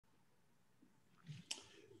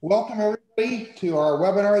Welcome everybody to our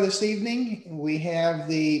webinar this evening. We have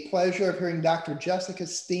the pleasure of hearing Dr. Jessica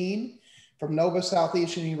Steen from Nova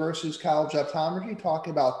Southeastern University's College of Optometry talking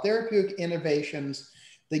about therapeutic innovations,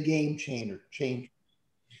 the game changer.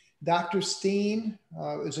 Dr. Steen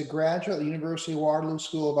is a graduate at the University of Waterloo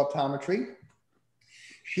School of Optometry.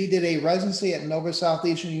 She did a residency at Nova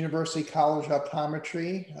Southeastern University College of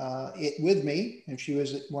Optometry with me, and she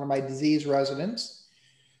was one of my disease residents.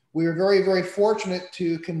 We were very, very fortunate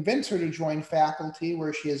to convince her to join faculty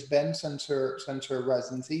where she has been since her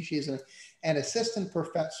residency. She's an assistant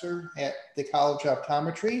professor at the College of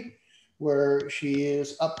Optometry, where she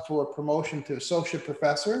is up for promotion to associate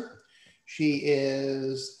professor. She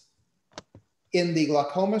is in the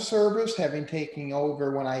glaucoma service, having taken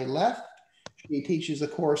over when I left. She teaches a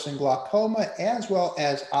course in glaucoma as well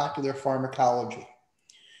as ocular pharmacology.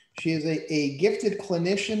 She is a gifted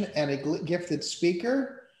clinician and a gifted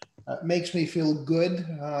speaker. Makes me feel good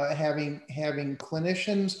having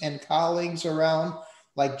clinicians and colleagues around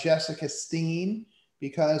like Jessica Steen,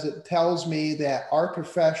 because it tells me that our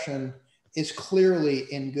profession is clearly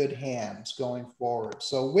in good hands going forward.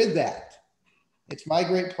 So with that, it's my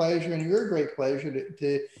great pleasure and your great pleasure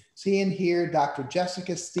to see and hear Dr.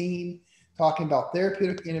 Jessica Steen talking about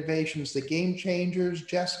therapeutic innovations, the game changers.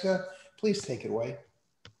 Jessica, please take it away.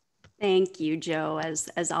 Thank you, Joe,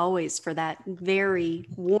 as always, for that very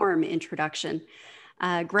warm introduction.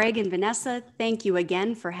 Greg and Vanessa, thank you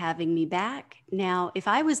again for having me back. Now, if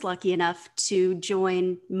I was lucky enough to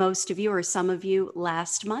join most of you or some of you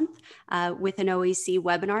last month with an OEC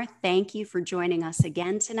webinar, thank you for joining us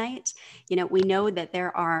again tonight. You know, we know that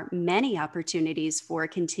there are many opportunities for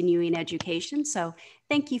continuing education, so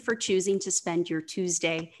thank you for choosing to spend your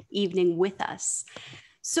Tuesday evening with us.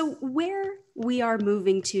 So where we are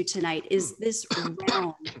moving to tonight is this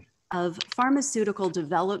realm of pharmaceutical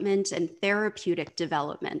development and therapeutic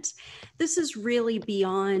development. This is really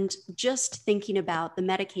beyond just thinking about the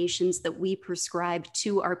medications that we prescribe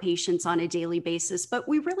to our patients on a daily basis, but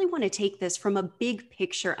we really want to take this from a big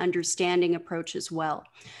picture understanding approach as well,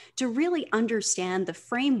 to really understand the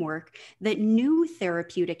framework that new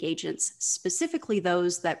therapeutic agents, specifically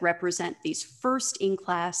those that represent these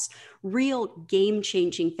first-in-class, real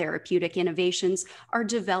game-changing therapeutic innovations, are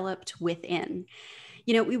developed within.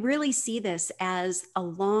 You know, we really see this as a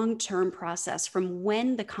long-term process from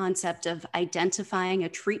when the concept of identifying a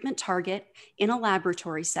treatment target in a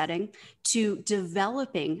laboratory setting to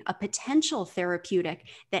developing a potential therapeutic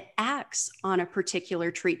that acts on a particular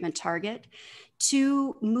treatment target,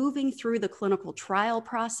 to moving through the clinical trial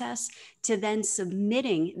process, to then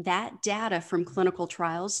submitting that data from clinical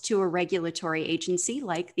trials to a regulatory agency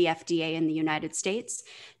like the FDA in the United States,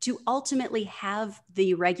 to ultimately have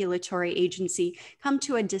the regulatory agency come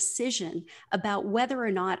to a decision about whether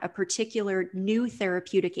or not a particular new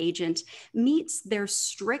therapeutic agent meets their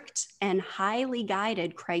strict and highly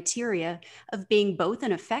guided criteria of being both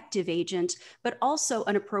an effective agent, but also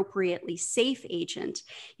an appropriately safe agent.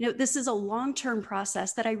 You know, this is a long-term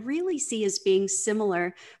process that I really see as being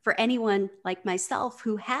similar for anyone like myself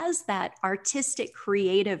who has that artistic,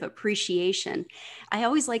 creative appreciation. I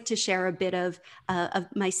always like to share a bit of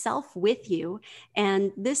myself with you.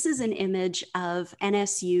 And this is an image of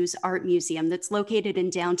NSU's art museum that's located in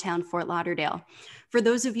downtown Fort Lauderdale. For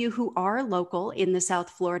those of you who are local in the South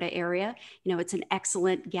Florida area, you know, it's an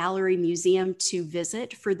excellent gallery museum to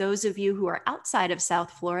visit. For those of you who are outside of South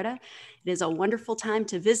Florida, it is a wonderful time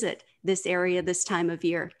to visit this area this time of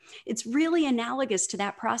year. It's really analogous to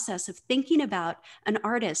that process of thinking about an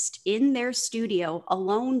artist in their studio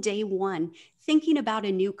alone day one, thinking about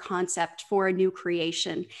a new concept for a new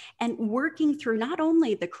creation and working through not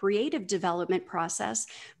only the creative development process,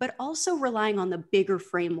 but also relying on the bigger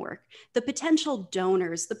framework, the potential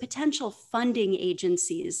donors, the potential funding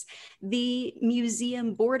agencies, the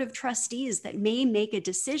museum board of trustees that may make a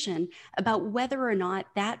decision about whether or not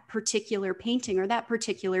that particular painting or that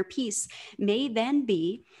particular piece may then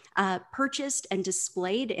be purchased and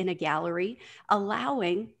displayed in a gallery,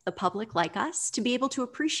 allowing the public like us to be able to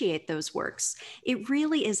appreciate those works. It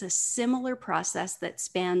really is a similar process that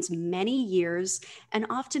spans many years and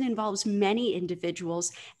often involves many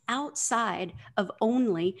individuals outside of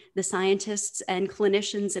only the scientists and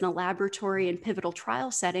clinicians in a laboratory and pivotal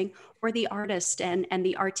trial setting, or the artist and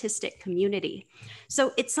the artistic community.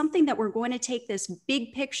 So it's something that we're going to take this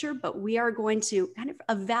big picture, but we are going to kind of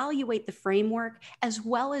evaluate the framework as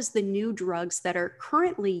well as the new drugs that are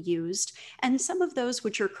currently used and some of those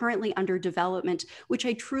which are currently under development, which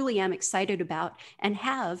I truly am excited about and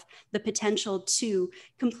have the potential to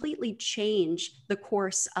completely change the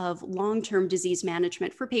course of long-term disease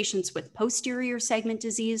management for patients patients with posterior segment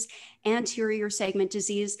disease, anterior segment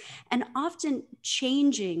disease, and often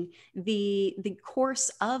changing the course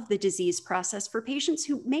of the disease process for patients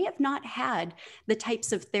who may have not had the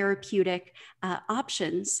types of therapeutic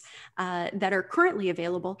options that are currently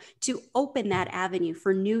available to open that avenue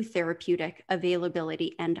for new therapeutic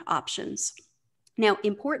availability and options. Now,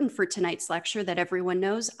 important for tonight's lecture that everyone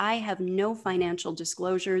knows, I have no financial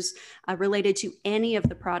disclosures related to any of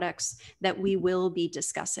the products that we will be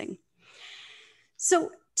discussing.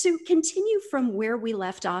 So to continue from where we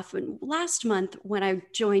left off, last month when I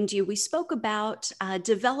joined you, we spoke about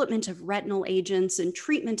development of retinal agents and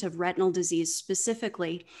treatment of retinal disease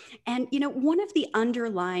specifically. And, one of the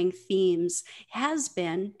underlying themes has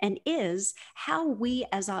been and is how we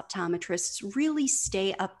as optometrists really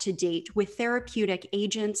stay up to date with therapeutic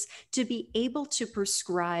agents to be able to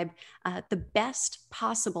prescribe the best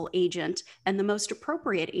possible agent and the most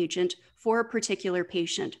appropriate agent for a particular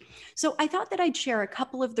patient. So I thought that I'd share a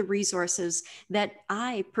couple of the resources that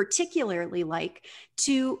I particularly like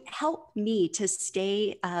to help me to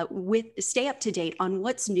stay up to date on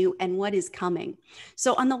what's new and what is coming.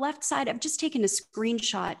 So on the left side, I've just taken a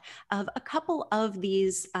screenshot of a couple of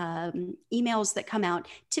these emails that come out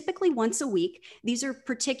typically once a week. These are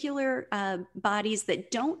particular bodies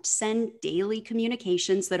that don't send daily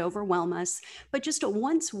communications that overwhelm us, but just a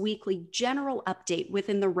once weekly general update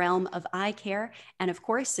within the realm of eye care. And of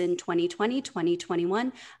course, in 2020,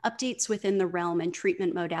 2021, updates within the realm and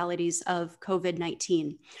treatment modalities of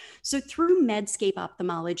COVID-19. So through Medscape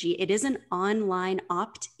Ophthalmology, it is an online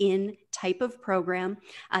opt-in type of program.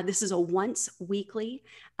 This is a once weekly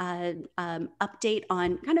update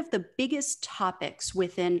on kind of the biggest topics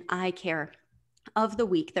within eye care of the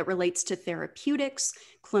week that relates to therapeutics,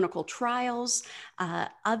 clinical trials,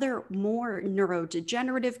 other more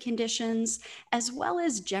neurodegenerative conditions, as well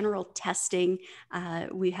as general testing.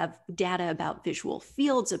 We have data about visual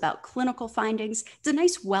fields, about clinical findings. It's a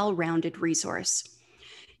nice, well-rounded resource.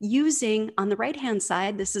 Using, on the right-hand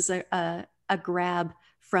side, this is a grab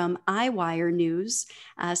from EyeWire News.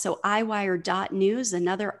 So EyeWire.news,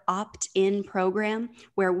 another opt-in program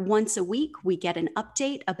where once a week we get an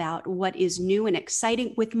update about what is new and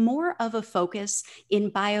exciting with more of a focus in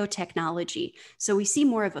biotechnology. So we see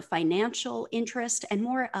more of a financial interest and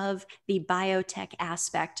more of the biotech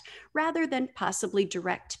aspect rather than possibly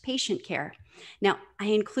direct patient care. Now, I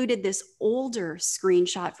included this older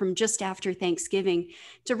screenshot from just after Thanksgiving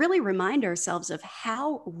to really remind ourselves of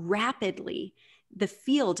how rapidly the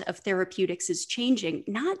field of therapeutics is changing,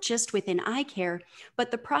 not just within eye care,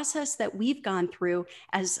 but the process that we've gone through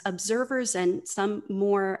as observers and some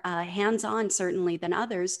more hands-on certainly than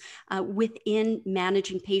others within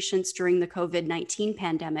managing patients during the COVID-19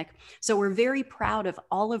 pandemic. So we're very proud of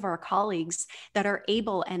all of our colleagues that are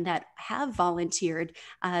able and that have volunteered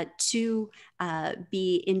to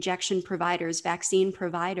be injection providers, vaccine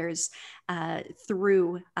providers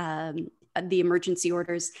through the emergency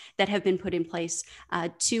orders that have been put in place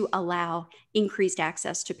to allow increased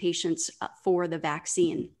access to patients for the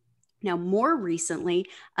vaccine. Now, more recently,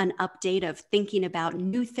 an update of thinking about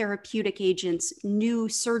new therapeutic agents, new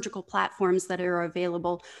surgical platforms that are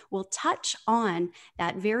available will touch on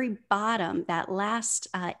that very bottom, that last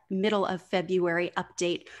middle of February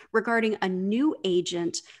update regarding a new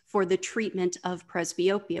agent for the treatment of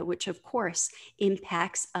presbyopia, which of course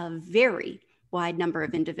impacts a very wide number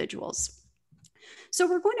of individuals. So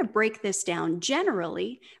we're going to break this down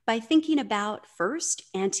generally by thinking about first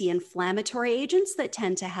anti-inflammatory agents that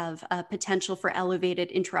tend to have a potential for elevated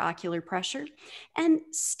intraocular pressure and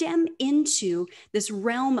stem into this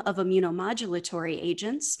realm of immunomodulatory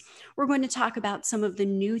agents. We're going to talk about some of the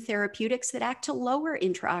new therapeutics that act to lower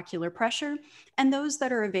intraocular pressure and those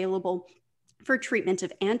that are available for treatment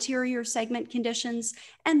of anterior segment conditions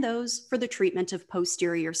and those for the treatment of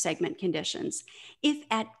posterior segment conditions. If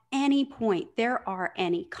at any point there are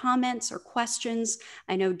any comments or questions,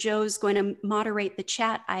 I know Joe's going to moderate the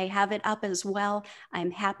chat. I have it up as well.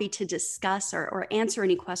 I'm happy to discuss or answer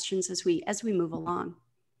any questions as we move along.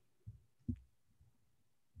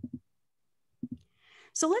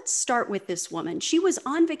 So let's start with this woman. She was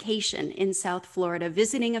on vacation in South Florida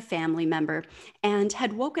visiting a family member and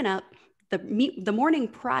had woken up the morning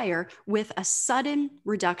prior with a sudden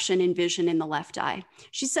reduction in vision in the left eye.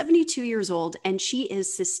 She's 72 years old and she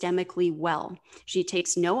is systemically well. She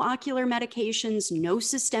takes no ocular medications, no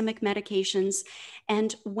systemic medications.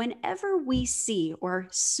 And whenever we see or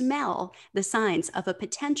smell the signs of a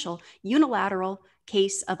potential unilateral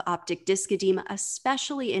case of optic disc edema,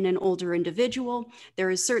 especially in an older individual, there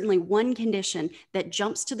is certainly one condition that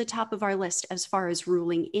jumps to the top of our list as far as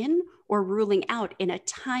ruling in or ruling out in a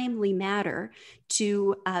timely manner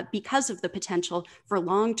because of the potential for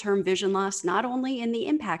long-term vision loss, not only in the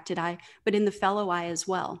impacted eye, but in the fellow eye as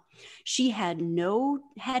well. She had no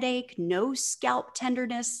headache, no scalp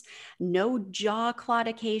tenderness, no jaw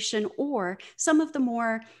claudication, or some of the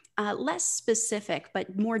more less specific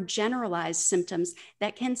but more generalized symptoms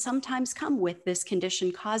that can sometimes come with this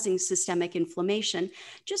condition causing systemic inflammation,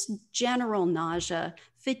 just general nausea,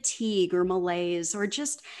 fatigue or malaise, or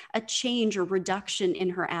just a change or reduction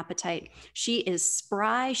in her appetite. She is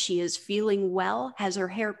spry, she is feeling well, has her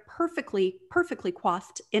hair perfectly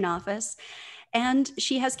coiffed in office, and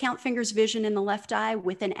she has count fingers vision in the left eye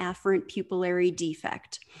with an afferent pupillary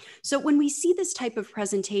defect. So when we see this type of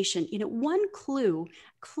presentation, one clue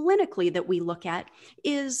clinically that we look at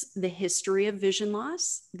is the history of vision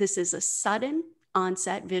loss. This is a sudden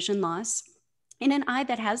onset vision loss in an eye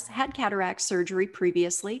that has had cataract surgery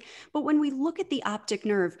previously. But when we look at the optic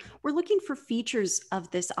nerve, we're looking for features of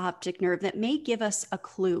this optic nerve that may give us a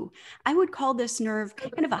clue. I would call this nerve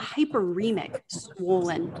kind of a hyperemic,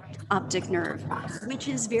 swollen optic nerve, which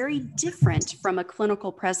is very different from a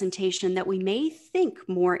clinical presentation that we may think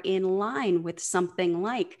more in line with something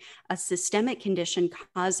like a systemic condition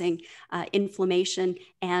causing inflammation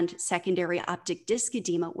and secondary optic disc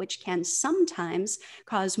edema, which can sometimes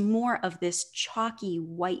cause more of this chalky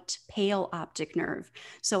white pale optic nerve.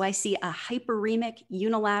 So I see a hyperemic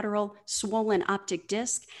unilateral swollen optic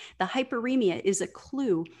disc. The hyperemia is a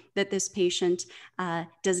clue that this patient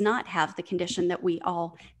does not have the condition that we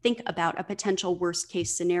all think about, a potential worst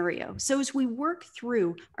case scenario. So as we work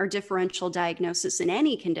through our differential diagnosis in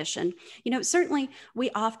any condition, certainly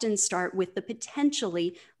we often start with the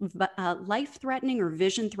potentially life-threatening or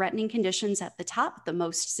vision-threatening conditions at the top, the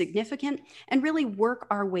most significant, and really work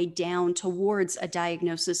our way down towards a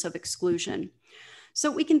diagnosis of exclusion. So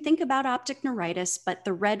we can think about optic neuritis, but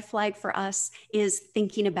the red flag for us is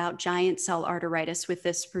thinking about giant cell arteritis with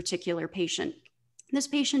this particular patient. This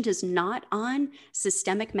patient is not on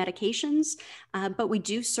systemic medications, but we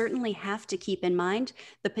do certainly have to keep in mind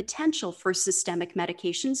the potential for systemic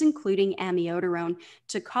medications, including amiodarone,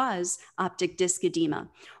 to cause optic disc edema.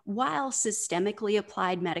 While systemically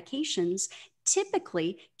applied medications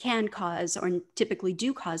typically can cause, or typically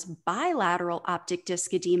do cause, bilateral optic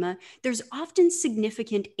disc edema, there's often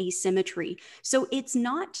significant asymmetry. So it's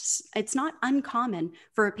not uncommon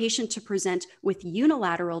for a patient to present with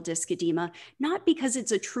unilateral disc edema, not because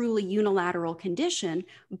it's a truly unilateral condition,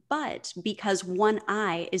 but because one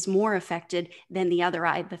eye is more affected than the other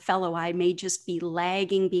eye. The fellow eye may just be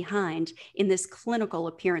lagging behind in this clinical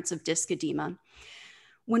appearance of disc edema.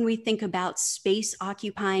 When we think about space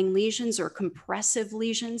occupying lesions or compressive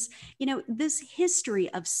lesions, this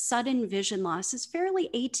history of sudden vision loss is fairly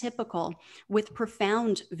atypical with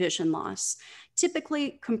profound vision loss.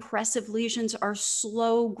 Typically, compressive lesions are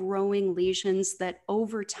slow growing lesions that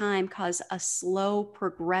over time cause a slow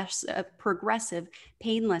progressive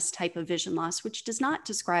painless type of vision loss, which does not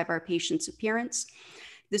describe our patient's appearance.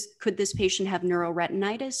 Could this patient have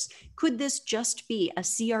neuroretinitis? Could this just be a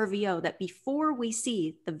CRVO that before we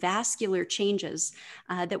see the vascular changes,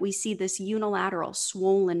 that we see this unilateral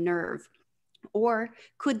swollen nerve? Or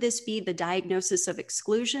could this be the diagnosis of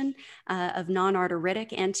exclusion of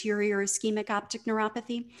non-arteritic anterior ischemic optic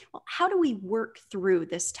neuropathy? Well, how do we work through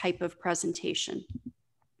this type of presentation?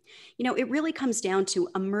 It really comes down to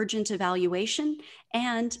emergent evaluation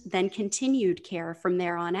and then continued care from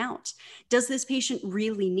there on out. Does this patient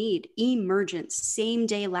really need emergent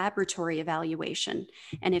same-day laboratory evaluation?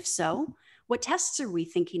 And if so, what tests are we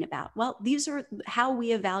thinking about? Well, these are how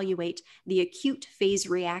we evaluate the acute phase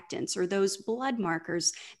reactants, or those blood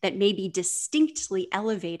markers that may be distinctly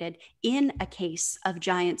elevated in a case of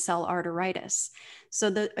giant cell arteritis. So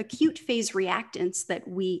the acute phase reactants that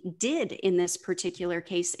we did in this particular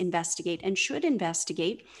case investigate and should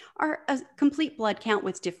investigate are a complete blood count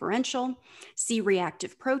with differential,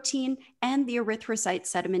 C-reactive protein, and the erythrocyte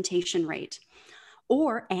sedimentation rate.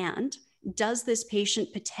 And does this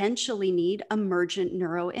patient potentially need emergent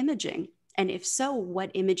neuroimaging? And if so,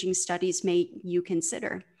 what imaging studies may you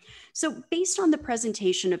consider? So based on the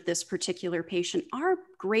presentation of this particular patient, our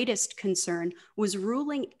greatest concern was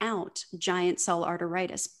ruling out giant cell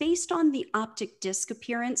arteritis. Based on the optic disc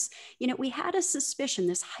appearance, we had a suspicion,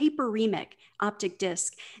 this hyperemic optic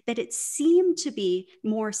disc, that it seemed to be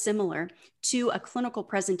more similar to a clinical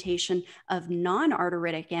presentation of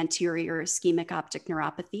non-arteritic anterior ischemic optic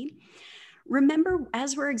neuropathy. Remember,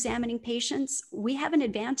 as we're examining patients, we have an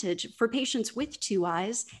advantage for patients with two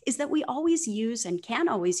eyes is that we always use and can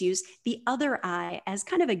always use the other eye as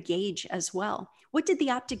kind of a gauge as well. What did the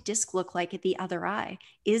optic disc look like at the other eye?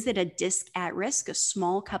 Is it a disc at risk, a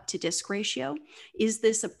small cup to disc ratio? Is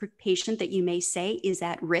this a patient that you may say is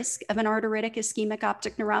at risk of an arteritic ischemic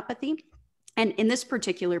optic neuropathy? And in this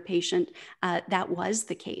particular patient, that was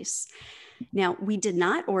the case. Now, we did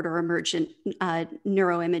not order emergent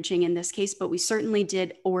neuroimaging in this case, but we certainly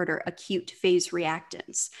did order acute phase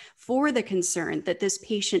reactants for the concern that this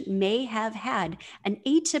patient may have had an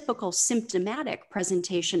atypical symptomatic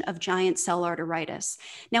presentation of giant cell arteritis.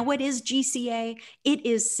 Now, what is GCA? It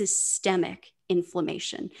is systemic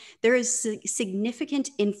inflammation. There is significant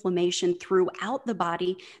inflammation throughout the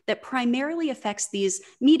body that primarily affects these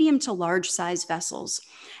medium to large size vessels.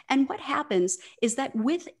 And what happens is that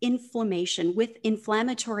with inflammation, with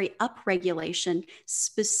inflammatory upregulation,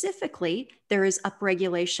 specifically, there is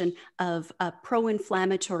upregulation of a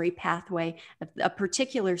pro-inflammatory pathway, a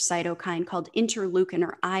particular cytokine called interleukin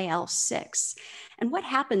or IL-6. And what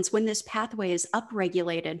happens when this pathway is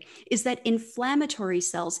upregulated is that inflammatory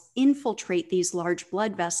cells infiltrate these large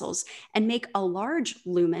blood vessels and make a large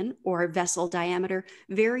lumen or vessel diameter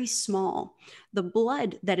very small. The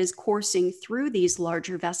blood that is coursing through these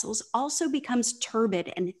larger vessels also becomes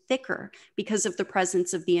turbid and thicker because of the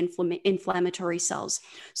presence of the inflammatory cells.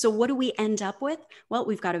 So what do we end up with? Well,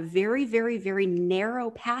 we've got a very, very, very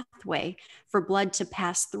narrow pathway for blood to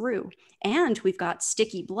pass through. And we've got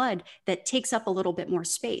sticky blood that takes up a little bit more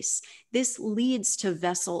space. This leads to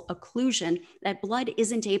vessel occlusion, that blood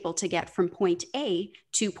isn't able to get from point A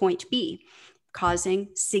to point B, causing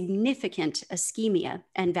significant ischemia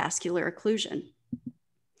and vascular occlusion.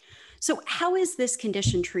 So how is this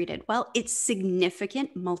condition treated? Well, it's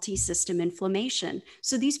significant multi-system inflammation.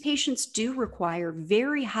 So these patients do require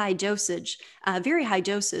very high doses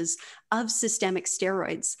of systemic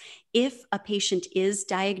steroids. If a patient is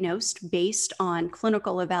diagnosed based on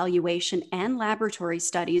clinical evaluation and laboratory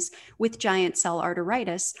studies with giant cell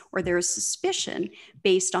arteritis, or there is suspicion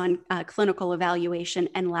based on clinical evaluation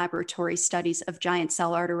and laboratory studies of giant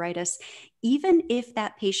cell arteritis, even if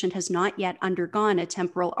that patient has not yet undergone a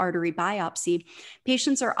temporal artery biopsy,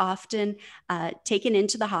 patients are often taken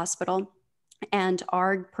into the hospital and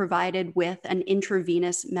are provided with an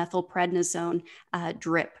intravenous methylprednisone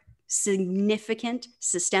drip. Significant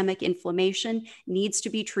systemic inflammation needs to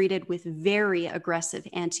be treated with very aggressive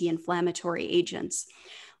anti-inflammatory agents.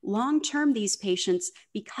 Long-term, these patients,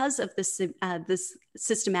 because of this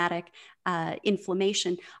systematic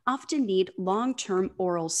inflammation, often need long-term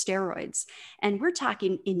oral steroids. And we're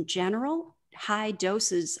talking in general, high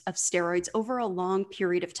doses of steroids over a long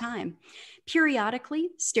period of time. Periodically,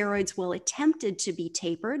 steroids will attempted to be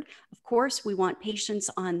tapered. Of course, we want patients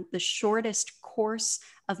on the shortest course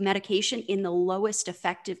of medication in the lowest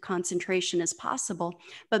effective concentration as possible.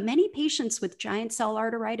 But many patients with giant cell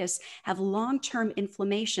arteritis have long-term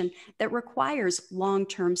inflammation that requires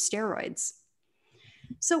long-term steroids.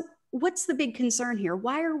 So what's the big concern here?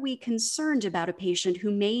 Why are we concerned about a patient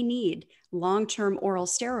who may need long-term oral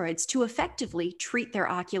steroids to effectively treat their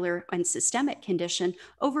ocular and systemic condition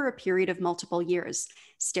over a period of multiple years?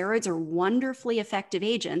 Steroids are wonderfully effective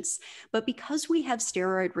agents, but because we have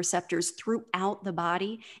steroid receptors throughout the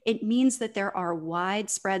body, it means that there are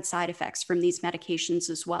widespread side effects from these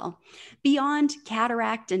medications as well. Beyond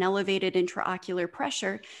cataract and elevated intraocular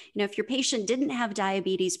pressure, if your patient didn't have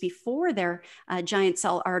diabetes before their giant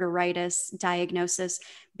cell arteritis diagnosis,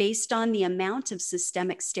 based on the amount of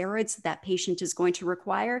systemic steroids that patient is going to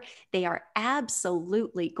require, they are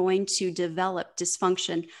absolutely going to develop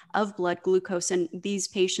dysfunction of blood glucose. And these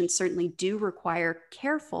patients certainly do require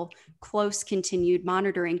careful, close continued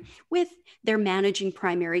monitoring with their managing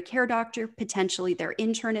primary care doctor, potentially their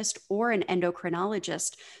internist or an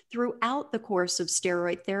endocrinologist throughout the course of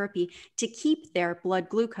steroid therapy to keep their blood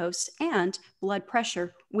glucose and blood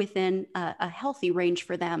pressure within a healthy range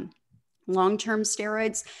for them. Long-term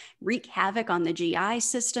steroids wreak havoc on the GI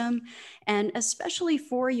system, and especially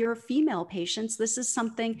for your female patients, this is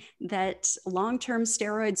something that long-term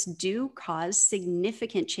steroids do cause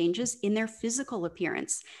significant changes in their physical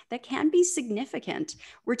appearance that can be significant.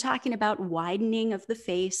 We're talking about widening of the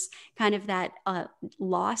face, kind of that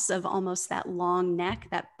loss of almost that long neck,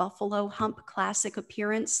 that buffalo hump classic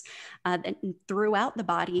appearance throughout the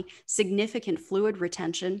body, significant fluid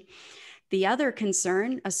retention. The other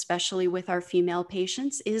concern, especially with our female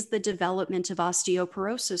patients, is the development of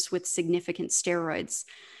osteoporosis with significant steroids.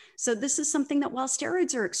 So this is something that while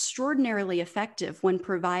steroids are extraordinarily effective when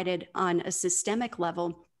provided on a systemic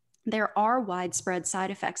level, there are widespread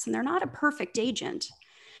side effects and they're not a perfect agent.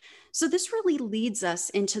 So this really leads us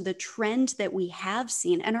into the trend that we have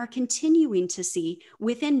seen and are continuing to see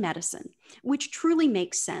within medicine, which truly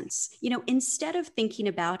makes sense. Instead of thinking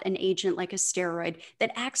about an agent like a steroid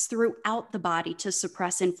that acts throughout the body to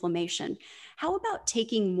suppress inflammation, how about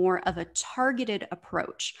taking more of a targeted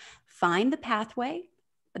approach? Find the pathway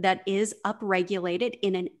that is upregulated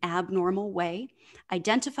in an abnormal way,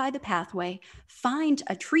 identify the pathway, find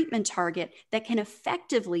a treatment target that can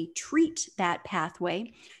effectively treat that pathway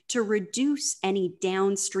to reduce any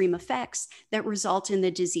downstream effects that result in the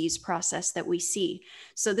disease process that we see.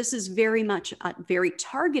 So this is very much a very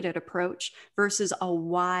targeted approach versus a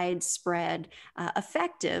widespread,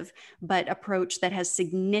 effective, but approach that has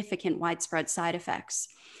significant widespread side effects.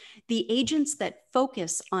 The agents that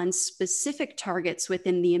focus on specific targets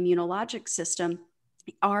within the immunologic system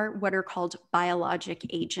are what are called biologic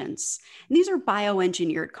agents. And these are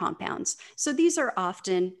bioengineered compounds. So these are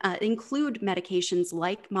often include medications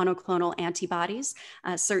like monoclonal antibodies,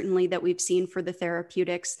 certainly that we've seen for the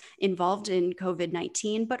therapeutics involved in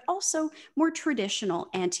COVID-19, but also more traditional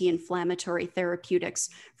anti-inflammatory therapeutics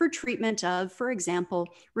for treatment of, for example,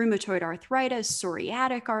 rheumatoid arthritis,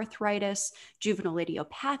 psoriatic arthritis, juvenile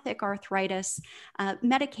idiopathic arthritis,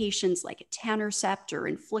 medications like etanercept or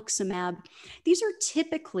infliximab. These are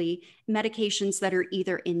typically medications that are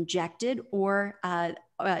either injected or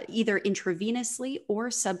either intravenously or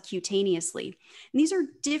subcutaneously. And these are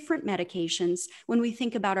different medications when we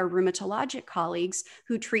think about our rheumatologic colleagues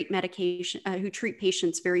who treat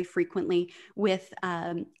patients very frequently with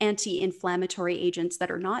anti-inflammatory agents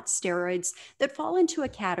that are not steroids, that fall into a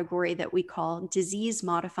category that we call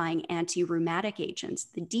disease-modifying anti-rheumatic agents,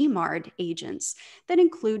 the DMARD agents, that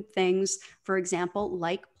include things, for example,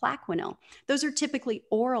 like Plaquenil. Those are typically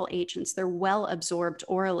oral agents. They're well absorbed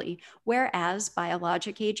orally, whereas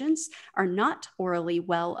biologic agents are not orally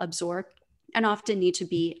well absorbed and often need to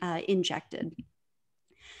be injected.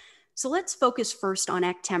 So let's focus first on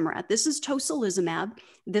Actemra. This is tocilizumab.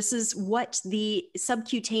 This is what the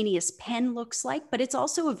subcutaneous pen looks like, but it's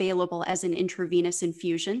also available as an intravenous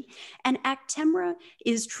infusion. And Actemra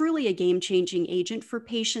is truly a game-changing agent for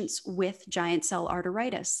patients with giant cell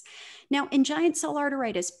arteritis. Now, in giant cell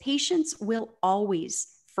arteritis, patients will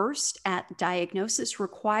always first at diagnosis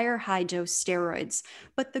require high-dose steroids,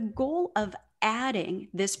 but the goal of adding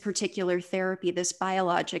this particular therapy, this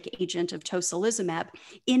biologic agent of tocilizumab,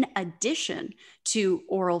 in addition to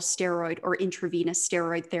oral steroid or intravenous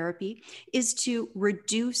steroid therapy, is to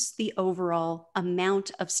reduce the overall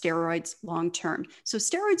amount of steroids long-term. So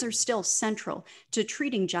steroids are still central to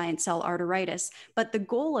treating giant cell arteritis, but the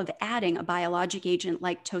goal of adding a biologic agent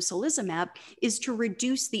like tocilizumab is to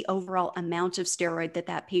reduce the overall amount of steroid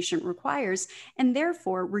that patient requires, and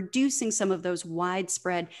therefore reducing some of those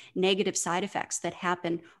widespread negative side effects that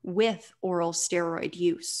happen with oral steroid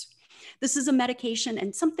use. This is a medication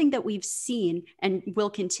and something that we've seen and will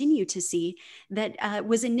continue to see that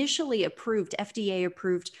was initially approved, FDA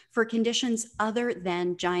approved, for conditions other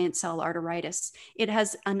than giant cell arteritis. It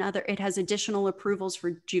has additional approvals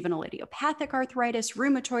for juvenile idiopathic arthritis,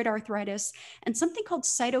 rheumatoid arthritis, and something called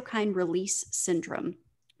cytokine release syndrome,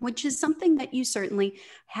 which is something that you certainly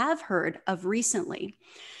have heard of recently.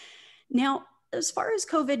 Now, as far as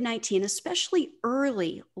COVID-19, especially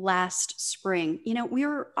early last spring, we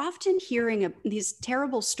were often hearing these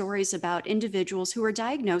terrible stories about individuals who were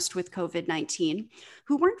diagnosed with COVID-19,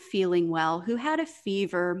 who weren't feeling well, who had a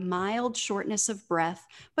fever, mild shortness of breath,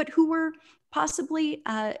 but who were possibly,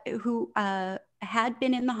 had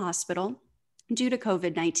been in the hospital due to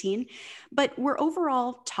COVID-19, but were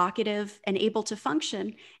overall talkative and able to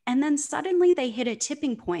function. And then suddenly they hit a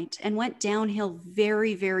tipping point and went downhill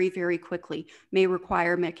very, very, very quickly, may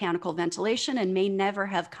require mechanical ventilation and may never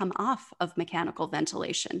have come off of mechanical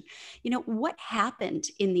ventilation. What happened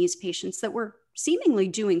in these patients that were seemingly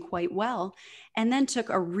doing quite well and then took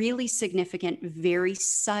a really significant, very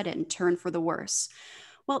sudden turn for the worse?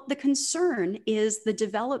 Well, the concern is the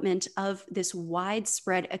development of this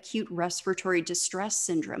widespread acute respiratory distress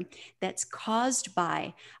syndrome that's caused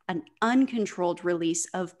by an uncontrolled release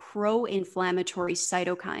of pro-inflammatory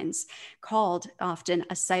cytokines, called often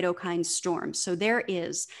a cytokine storm. So there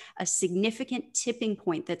is a significant tipping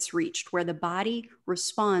point that's reached where the body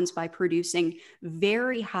responds by producing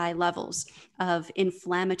very high levels of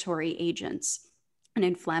inflammatory agents and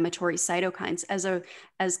inflammatory cytokines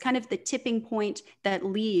as kind of the tipping point that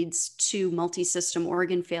leads to multisystem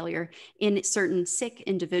organ failure in certain sick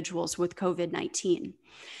individuals with COVID-19.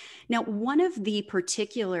 Now, one of the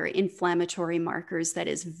particular inflammatory markers that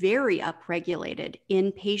is very upregulated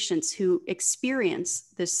in patients who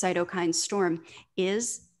experience this cytokine storm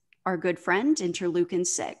is our good friend, interleukin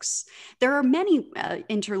 6. There are many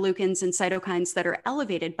interleukins and cytokines that are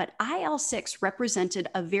elevated, but IL-6 represented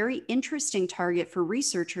a very interesting target for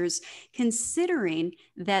researchers, considering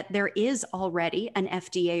that there is already an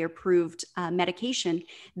FDA-approved medication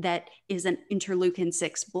that is an interleukin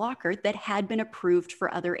 6 blocker that had been approved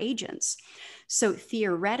for other agents. So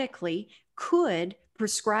theoretically, could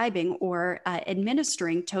prescribing or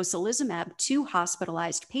administering tocilizumab to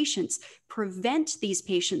hospitalized patients prevent these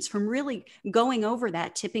patients from really going over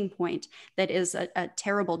that tipping point that is a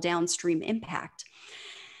terrible downstream impact?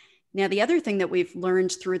 Now, the other thing that we've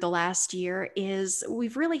learned through the last year is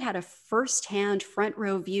we've really had a firsthand front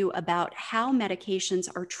row view about how medications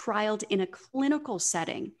are trialed in a clinical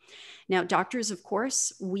setting. Now, doctors, of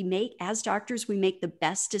course, as doctors, we make the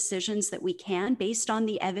best decisions that we can based on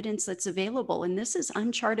the evidence that's available. And this is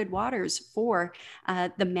uncharted waters for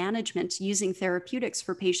the management using therapeutics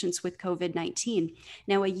for patients with COVID-19.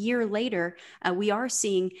 Now, a year later, we are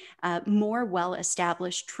seeing more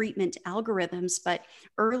well-established treatment algorithms, but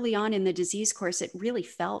early on in the disease course, it really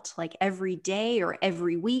felt like every day or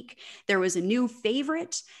every week, there was a new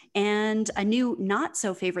favorite and a new not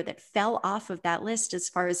so favorite that fell off of that list as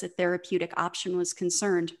far as a therapeutic option was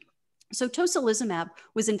concerned. So tocilizumab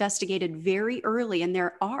was investigated very early, and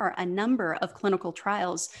there are a number of clinical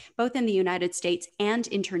trials, both in the United States and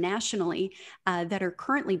internationally, that are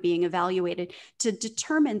currently being evaluated to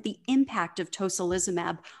determine the impact of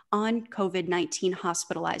tocilizumab on COVID-19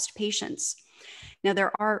 hospitalized patients. Now,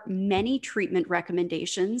 there are many treatment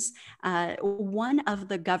recommendations. One of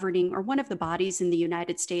the bodies in the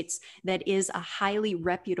United States that is a highly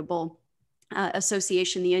reputable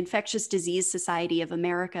association, the Infectious Disease Society of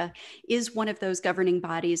America, is one of those governing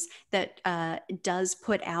bodies that does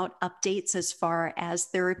put out updates as far as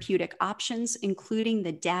therapeutic options, including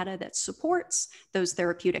the data that supports those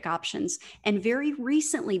therapeutic options. And very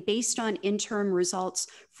recently, based on interim results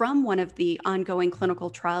from one of the ongoing clinical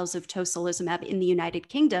trials of tocilizumab in the United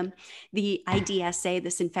Kingdom, the IDSA,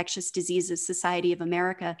 this Infectious Diseases Society of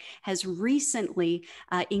America, has recently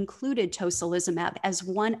included tocilizumab as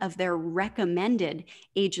one of their recommended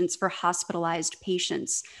agents for hospitalized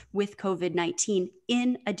patients with COVID-19,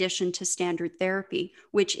 in addition to standard therapy,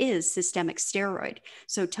 which is systemic steroid.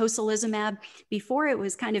 So tocilizumab, before it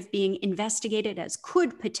was kind of being investigated as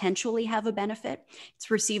could potentially have a benefit, it's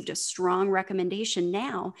received a strong recommendation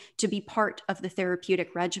now to be part of the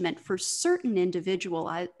therapeutic regimen for certain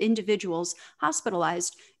individuals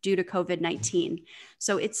hospitalized due to COVID-19.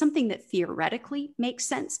 So it's something that theoretically makes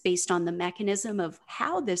sense based on the mechanism of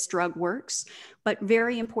how this drug works, but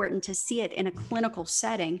very important to see it in a clinical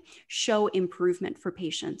setting show improvement for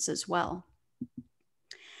patients as well.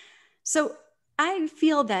 So I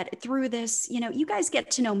feel that through this, you guys get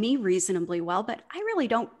to know me reasonably well, but I really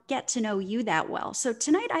don't get to know you that well. So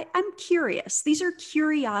tonight, I'm curious. These are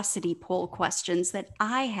curiosity poll questions that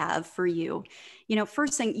I have for you.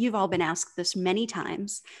 First thing, you've all been asked this many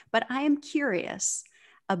times, but I am curious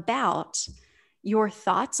about your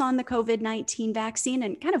thoughts on the COVID-19 vaccine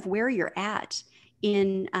and kind of where you're at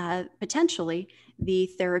in potentially the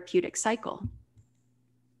therapeutic cycle.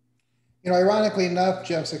 Ironically enough,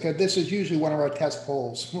 Jessica, this is usually one of our test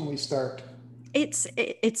polls when we start. It's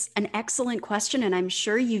an excellent question, and I'm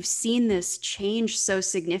sure you've seen this change so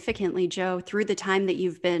significantly, Joe, through the time that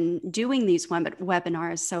you've been doing these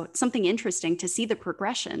webinars. So it's something interesting to see the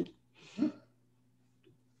progression. Mm-hmm.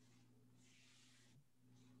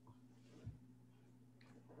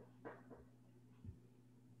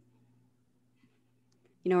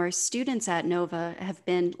 Our students at Nova have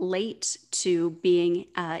been late to being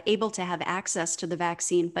able to have access to the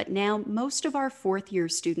vaccine, but now most of our fourth-year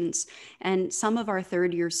students and some of our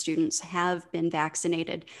third-year students have been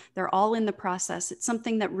vaccinated. They're all in the process. It's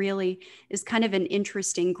something that really is kind of an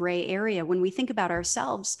interesting gray area when we think about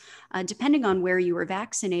ourselves. Depending on where you were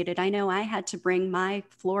vaccinated, I know I had to bring my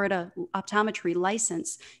Florida optometry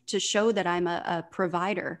license to show that I'm a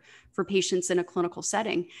provider for patients in a clinical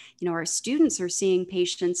setting. Our students are seeing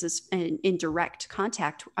patients as in direct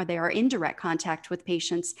contact, or they are in direct contact with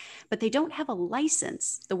patients, but they don't have a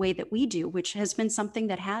license the way that we do, which has been something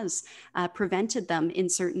that has prevented them in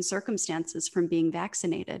certain circumstances from being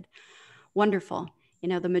vaccinated. Wonderful.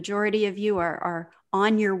 The majority of you are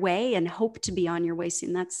on your way and hope to be on your way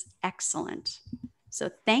soon. That's excellent. So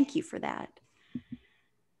thank you for that.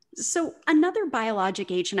 So another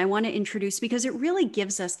biologic agent I want to introduce, because it really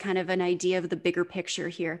gives us kind of an idea of the bigger picture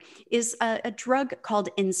here, is a drug called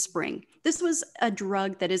Enspryng. This was a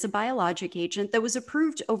drug that is a biologic agent that was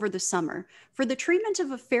approved over the summer for the treatment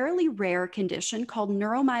of a fairly rare condition called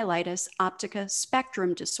neuromyelitis optica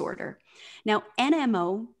spectrum disorder. Now,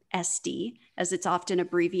 NMO SD, as it's often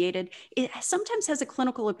abbreviated, it sometimes has a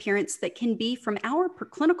clinical appearance that can be, from our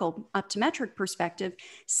clinical optometric perspective,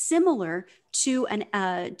 similar to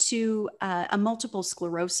a multiple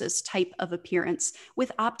sclerosis type of appearance,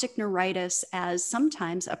 with optic neuritis as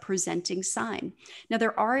sometimes a presenting sign. Now,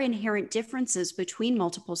 there are inherent differences between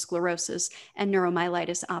multiple sclerosis and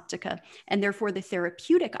neuromyelitis optica, and therefore the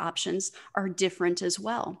therapeutic options are different as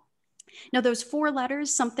well. Now, those 4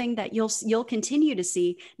 letters, something that you'll continue to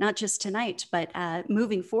see, not just tonight, but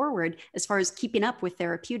moving forward, as far as keeping up with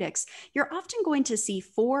therapeutics, you're often going to see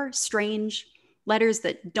 4 strange letters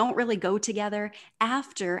that don't really go together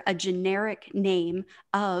after a generic name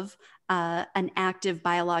of an active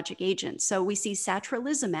biologic agent. So we see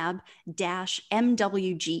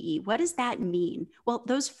satralizumab-MWGE. What does that mean? Well,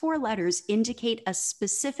 those 4 letters indicate a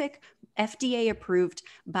specific FDA-approved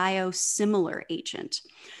biosimilar agent.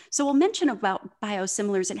 So we'll mention about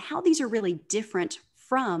biosimilars and how these are really different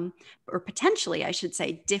from, or potentially, I should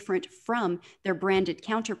say, different from their branded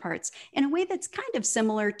counterparts in a way that's kind of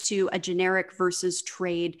similar to a generic versus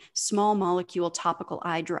trade small molecule topical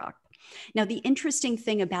eye drop. Now, the interesting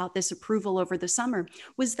thing about this approval over the summer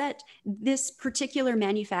was that this particular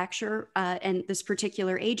manufacturer and this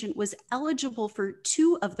particular agent was eligible for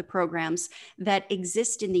 2 of the programs that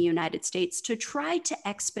exist in the United States to try to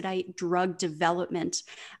expedite drug development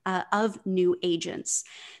of new agents.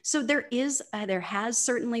 So there has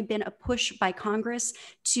certainly been a push by Congress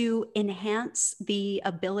to enhance the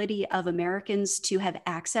ability of Americans to have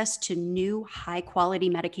access to new high quality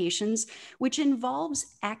medications, which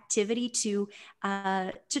involves activity to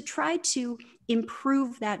try to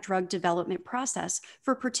improve that drug development process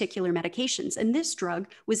for particular medications. And this drug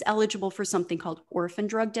was eligible for something called orphan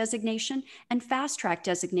drug designation and fast track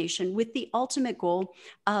designation, with the ultimate goal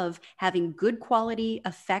of having good quality,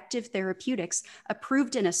 effective therapeutics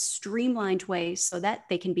approved in a streamlined way so that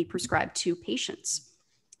they can be prescribed to patients.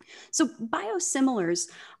 So biosimilars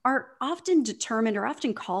are often determined or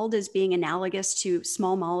often called as being analogous to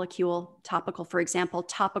small molecule topical, for example,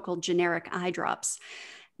 topical generic eye drops.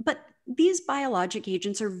 But these biologic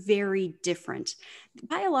agents are very different.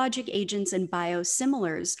 Biologic agents and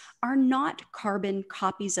biosimilars are not carbon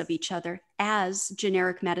copies of each other as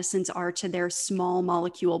generic medicines are to their small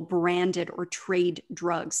molecule branded or trade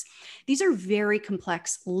drugs. These are very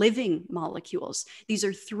complex living molecules. These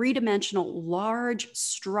are 3-dimensional, large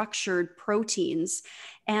structured proteins.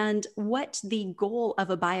 And what the goal of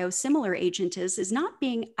a biosimilar agent is not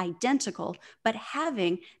being identical, but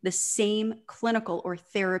having the same clinical or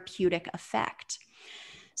therapeutic effect.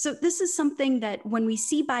 So this is something that when we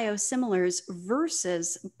see biosimilars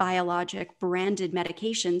versus biologic branded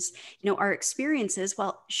medications, our experience is,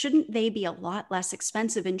 well, shouldn't they be a lot less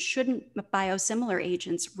expensive, and shouldn't biosimilar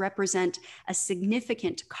agents represent a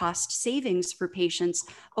significant cost savings for patients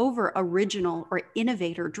over original or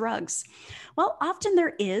innovator drugs? Well, often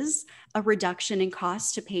there is a reduction in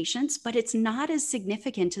cost to patients, but it's not as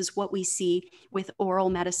significant as what we see with oral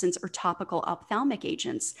medicines or topical ophthalmic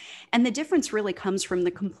agents. And the difference really comes from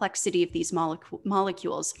the complexity of these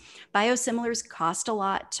molecules. Biosimilars cost a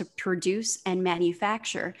lot to produce and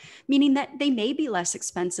manufacture, meaning that they may be less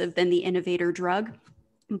expensive than the innovator drug,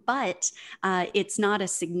 but it's not a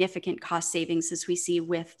significant cost savings as we see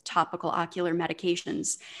with topical ocular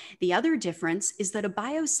medications. The other difference is that a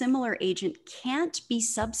biosimilar agent can't be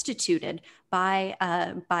substituted by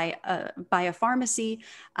a pharmacy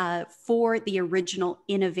for the original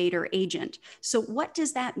innovator agent. So what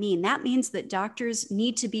does that mean? That means that doctors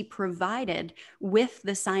need to be provided with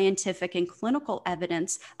the scientific and clinical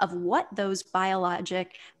evidence of what those biosimilar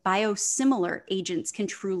agents can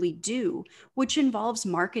truly do, which involves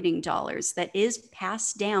marketing dollars that is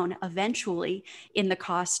passed down eventually in the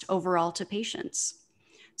cost overall to patients.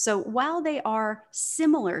 So while they are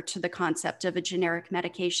similar to the concept of a generic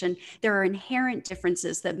medication, there are inherent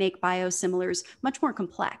differences that make biosimilars much more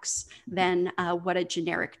complex than what a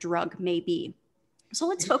generic drug may be. So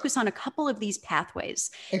let's focus on a couple of these pathways.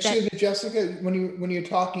 Excuse me, Jessica, when you're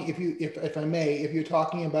talking, if I may, if you're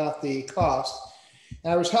talking about the cost,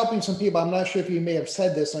 and I was helping some people, I'm not sure if you may have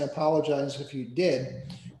said this, and I apologize if you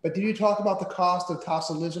did, but did you talk about the cost of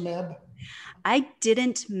tocilizumab? I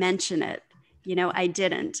didn't mention it. I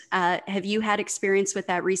didn't. Have you had experience with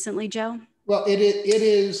that recently, Joe? Well, it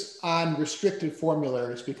is on restricted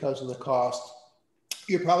formularies because of the cost.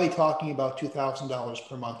 You're probably talking about $2,000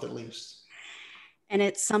 per month at least. And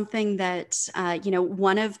it's something that,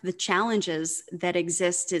 one of the challenges that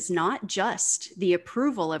exists is not just the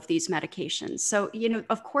approval of these medications. So,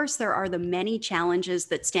 of course, there are the many challenges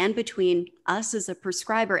that stand between us as a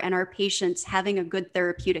prescriber and our patients having a good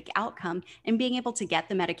therapeutic outcome and being able to get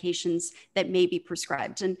the medications that may be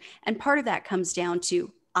prescribed. And part of that comes down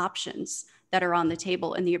to options that are on the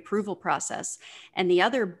table in the approval process. And the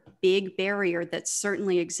other big barrier that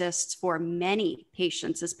certainly exists for many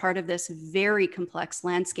patients as part of this very complex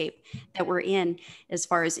landscape that we're in, as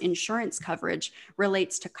far as insurance coverage,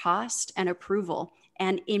 relates to cost and approval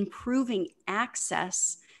and improving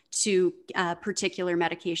access to particular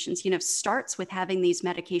medications. Starts with having these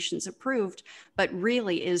medications approved, but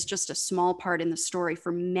really is just a small part in the story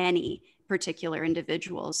for many particular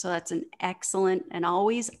individuals. So that's an excellent and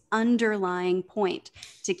always underlying point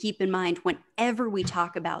to keep in mind whenever we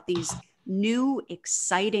talk about these new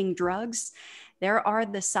exciting drugs. There are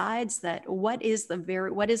the sides that what is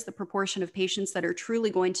the proportion of patients that are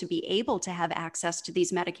truly going to be able to have access to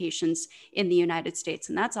these medications in the United States?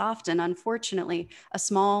 And that's often, unfortunately, a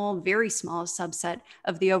small, very small subset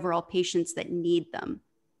of the overall patients that need them.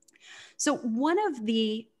 So one of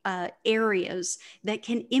the areas that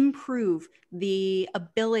can improve the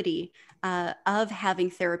ability of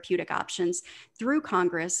having therapeutic options through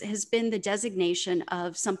Congress has been the designation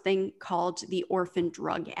of something called the Orphan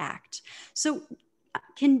Drug Act. So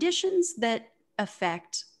conditions that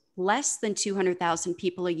affect less than 200,000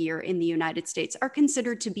 people a year in the United States are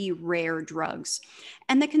considered to be rare drugs.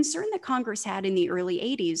 And the concern that Congress had in the early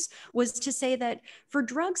 80s was to say that for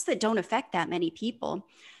drugs that don't affect that many people,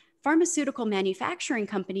 pharmaceutical manufacturing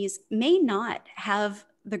companies may not have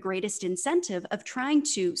the greatest incentive of trying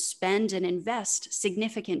to spend and invest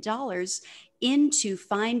significant dollars into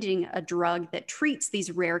finding a drug that treats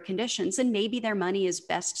these rare conditions. And maybe their money is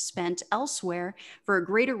best spent elsewhere for a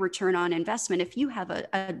greater return on investment. If you have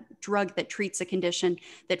a drug that treats a condition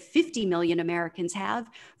that 50 million Americans have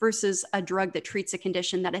versus a drug that treats a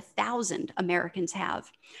condition that 1,000 Americans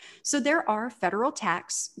have. So there are federal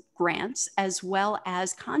tax grants as well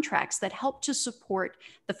as contracts that help to support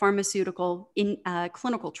the pharmaceutical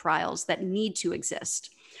clinical trials that need to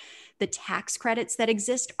exist. The tax credits that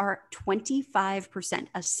exist are 25%,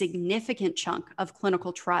 a significant chunk of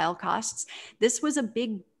clinical trial costs. This was a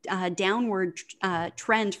big downward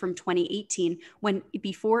trend from 2018, when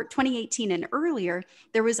before 2018 and earlier,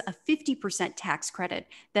 there was a 50% tax credit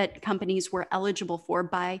that companies were eligible for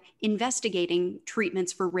by investigating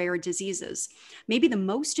treatments for rare diseases. Maybe the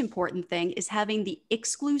most important thing is having the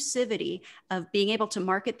exclusivity of being able to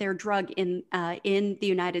market their drug in the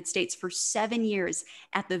United States for 7 years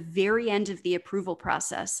at the very end of the approval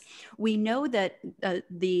process. We know that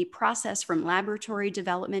the process from laboratory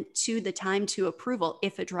development to the time to approval,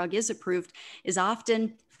 if a drug is approved, is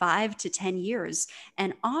often 5 to 10 years.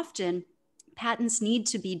 And often patents need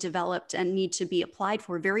to be developed and need to be applied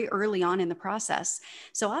for very early on in the process.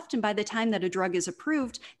 So often by the time that a drug is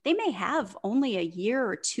approved, they may have only a year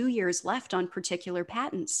or 2 years left on particular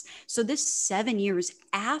patents. So this 7 years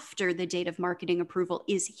after the date of marketing approval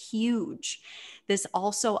is huge. This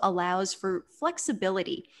also allows for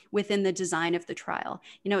flexibility within the design of the trial.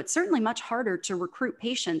 It's certainly much harder to recruit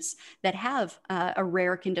patients that have a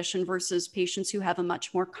rare condition versus patients who have a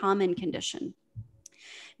much more common condition.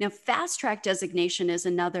 Now, fast track designation is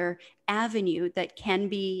another avenue that can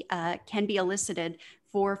be elicited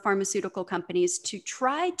for pharmaceutical companies to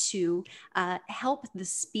try to help the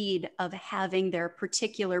speed of having their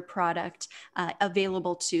particular product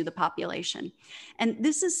available to the population. And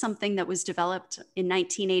this is something that was developed in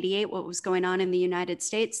 1988, what was going on in the United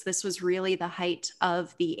States. This was really the height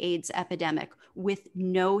of the AIDS epidemic, with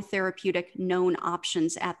no therapeutic known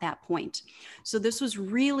options at that point. So this was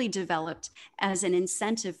really developed as an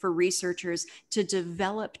incentive for researchers to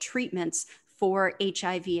develop treatments for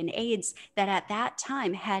HIV and AIDS that at that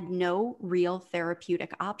time had no real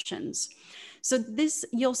therapeutic options. So this,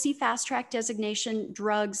 you'll see fast track designation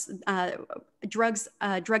drug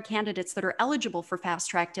candidates that are eligible for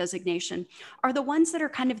fast track designation are the ones that are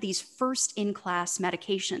kind of these first in class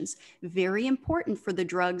medications, very important for the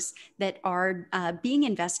drugs that are being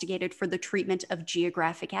investigated for the treatment of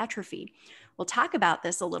geographic atrophy. We'll talk about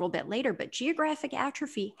this a little bit later, but geographic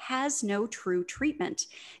atrophy has no true treatment.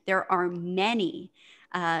 There are many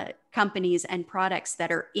companies and products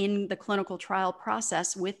that are in the clinical trial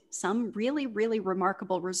process with some really, really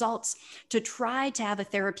remarkable results to try to have a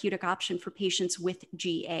therapeutic option for patients with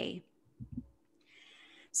GA.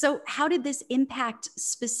 So how did this impact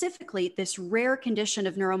specifically this rare condition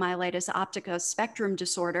of neuromyelitis optica spectrum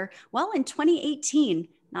disorder? Well, in 2018,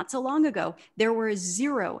 not so long ago, there were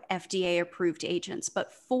 0 FDA approved agents,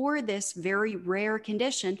 but for this very rare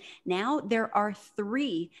condition, now there are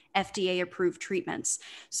 3 FDA approved treatments.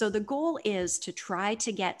 So the goal is to try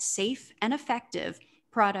to get safe and effective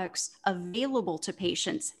products available to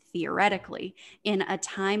patients theoretically in a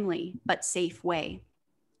timely but safe way.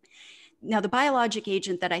 Now, the biologic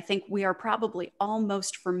agent that I think we are probably all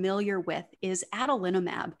most familiar with is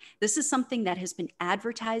adalimumab. This is something that has been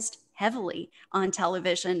advertised heavily on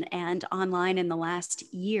television and online in the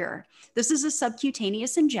last year. This is a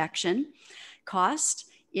subcutaneous injection. Cost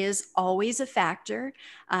is always a factor.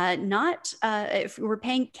 Not if we're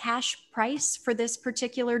paying cash price for this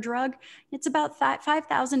particular drug, it's about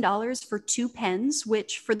 $5,000 for 2 pens,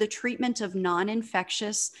 which for the treatment of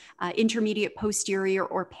non-infectious intermediate posterior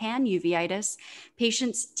or pan-uveitis,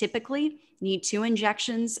 patients typically need 2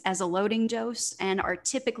 injections as a loading dose and are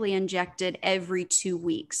typically injected every 2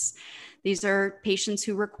 weeks. These are patients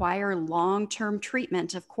who require long-term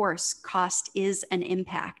treatment. Of course, cost is an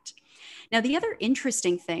impact. Now, the other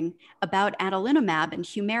interesting thing about adalimumab and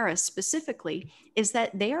Humira specifically is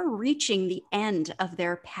that they are reaching the end of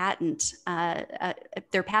their patent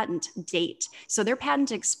date. So their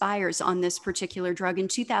patent expires on this particular drug in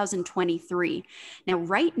 2023. Now,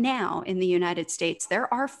 right now in the United States,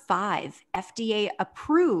 there are 5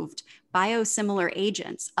 FDA-approved biosimilar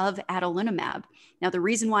agents of adalimumab. Now, the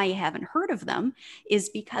reason why you haven't heard of them is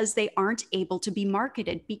because they aren't able to be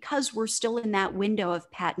marketed because we're still in that window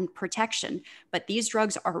of patent protection. But these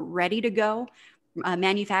drugs are ready to go.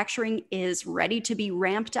 Manufacturing is ready to be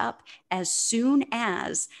ramped up as soon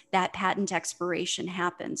as that patent expiration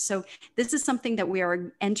happens. So this is something that we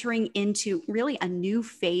are entering into really a new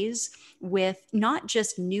phase with not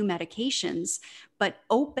just new medications, but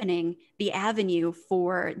opening the avenue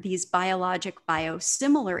for these biologic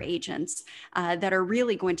biosimilar agents that are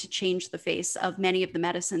really going to change the face of many of the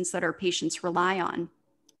medicines that our patients rely on.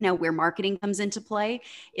 Now, where marketing comes into play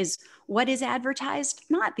is what is advertised,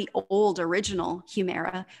 not the old original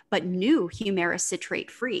Humira, but new Humira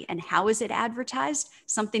citrate-free. And how is it advertised?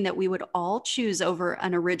 Something that we would all choose over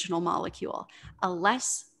an original molecule, a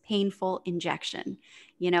less painful injection.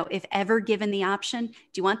 You know, if ever given the option, do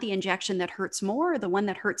you want the injection that hurts more or the one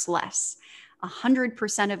that hurts less?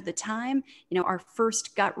 100% of the time, you know, our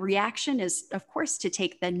first gut reaction is, of course, to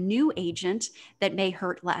take the new agent that may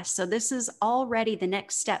hurt less. So this is already the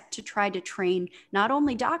next step to try to train not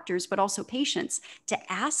only doctors, but also patients to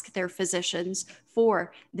ask their physicians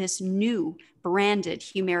for this new branded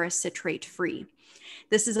Humira citrate-free.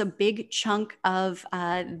 This is a big chunk of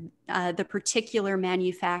the particular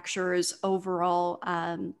manufacturer's overall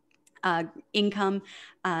income.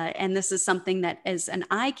 And this is something that as an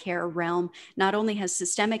eye care realm, not only has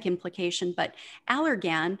systemic implication, but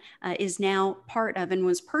Allergan is now part of and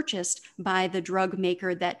was purchased by the drug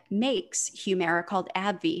maker that makes Humira called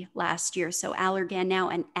AbbVie last year. So Allergan now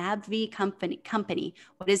an AbbVie company.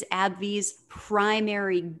 What is AbbVie's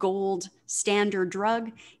primary gold standard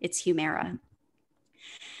drug? It's Humira.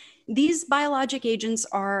 These biologic agents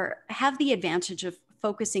have the advantage of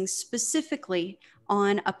focusing specifically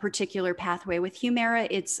on a particular pathway. With Humira,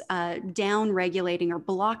 it's down-regulating or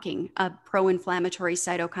blocking a pro-inflammatory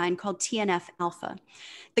cytokine called TNF-alpha.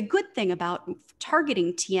 The good thing about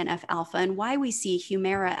targeting TNF-alpha and why we see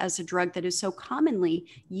Humira as a drug that is so commonly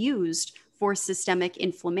used for systemic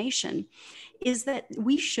inflammation is that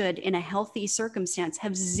we should, in a healthy circumstance,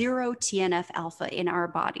 have 0 TNF-alpha in our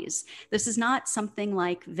bodies. This is not something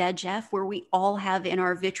like VEGF, where we all have in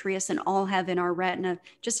our vitreous and all have in our retina,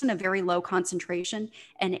 just in a very low concentration,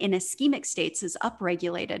 and in ischemic states is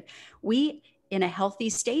upregulated. We, in a healthy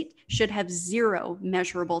state, should have 0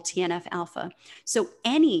 measurable TNF-alpha. So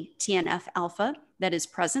any TNF-alpha that is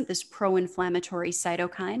present, this pro-inflammatory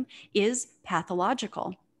cytokine, is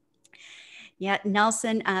pathological. Yeah,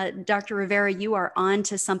 Nelson, Dr. Rivera, you are on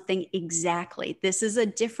to something exactly. This is a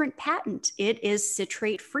different patent. It is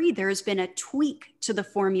citrate-free. There's been a tweak to the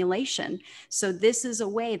formulation. So this is a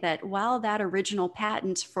way that while that original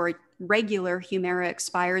patent for regular Humira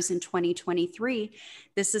expires in 2023,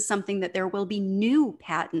 this is something that there will be new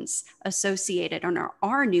patents associated, or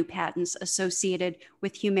are new patents associated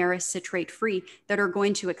with Humira citrate-free that are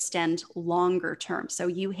going to extend longer term. So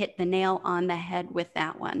you hit the nail on the head with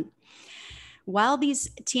that one. while these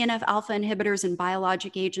TNF alpha inhibitors and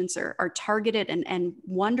biologic agents are targeted and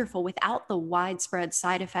wonderful without the widespread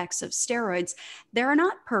side effects of steroids, they're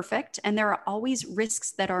not perfect, and there are always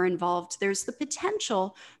risks that are involved. There's the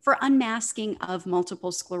potential for unmasking of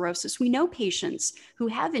multiple sclerosis. We know patients who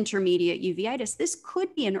have intermediate uveitis, this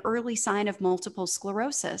could be an early sign of multiple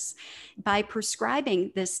sclerosis. By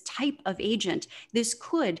prescribing this type of agent, this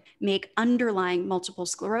could make underlying multiple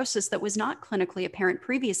sclerosis that was not clinically apparent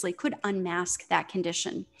previously, could unmask that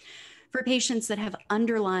condition. For patients that have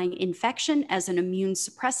underlying infection as an immune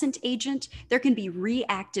suppressant agent, there can be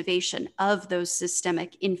reactivation of those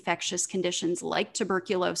systemic infectious conditions like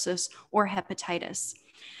tuberculosis or hepatitis.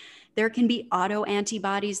 There can be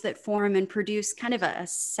autoantibodies that form and produce kind of a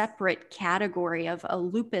separate category of a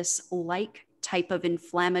lupus-like type of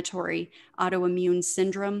inflammatory autoimmune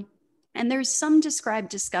syndrome. And there's some described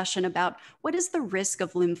discussion about what is the risk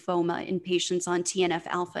of lymphoma in patients on TNF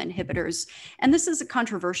alpha inhibitors. And this is a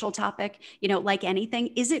controversial topic. Like anything,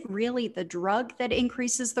 is it really the drug that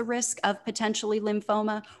increases the risk of potentially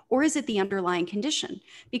lymphoma, or is it the underlying condition?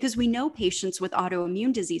 Because we know patients with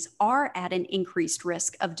autoimmune disease are at an increased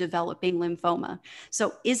risk of developing lymphoma.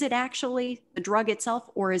 So is it actually the drug itself,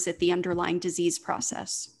 or is it the underlying disease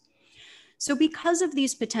process? So because of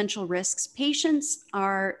these potential risks, patients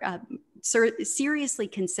are seriously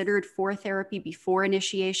considered for therapy before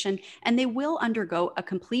initiation, and they will undergo a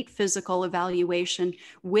complete physical evaluation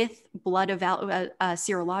with blood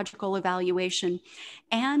serological evaluation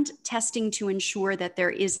and testing to ensure that there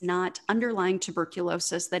is not underlying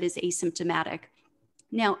tuberculosis that is asymptomatic.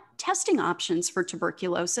 Now, testing options for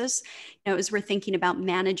tuberculosis, as we're thinking about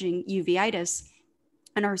managing uveitis,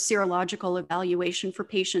 and our serological evaluation for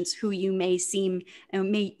patients whom you may deem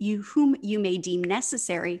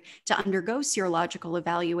necessary to undergo serological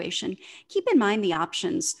evaluation, keep in mind the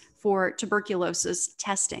options for tuberculosis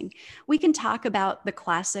testing. We can talk about the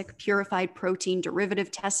classic purified protein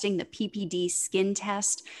derivative testing, the PPD skin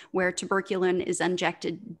test, where tuberculin is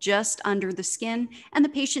injected just under the skin, and the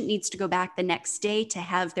patient needs to go back the next day to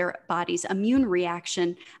have their body's immune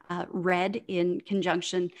reaction read in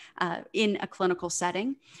conjunction in a clinical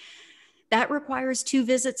setting. That requires 2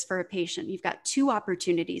 visits for a patient. You've got 2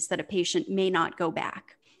 opportunities that a patient may not go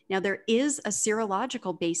back. Now, there is a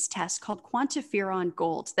serological based test called quantiferon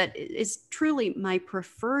gold that is truly my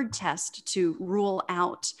preferred test to rule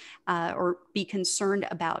out or be concerned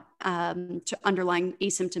about underlying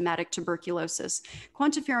asymptomatic tuberculosis.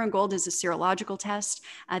 Quantiferon gold is a serological test.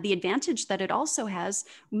 The advantage that it also has,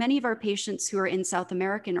 many of our patients who are in South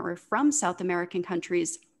American or from South American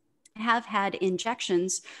countries have had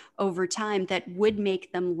injections over time that would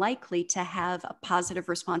make them likely to have a positive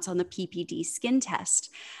response on the PPD skin test.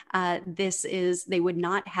 They would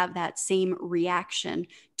not have that same reaction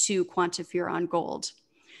to quantiferon gold.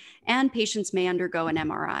 And patients may undergo an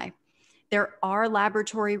MRI. There are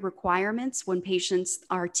laboratory requirements when patients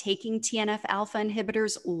are taking TNF alpha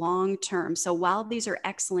inhibitors long term. So while these are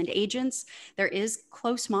excellent agents, there is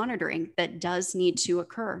close monitoring that does need to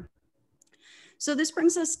occur. So this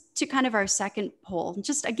brings us to kind of our second poll.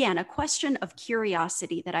 Just again, a question of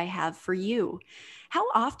curiosity that I have for you. How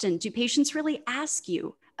often do patients really ask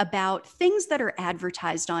you about things that are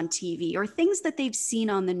advertised on TV or things that they've seen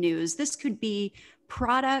on the news? This could be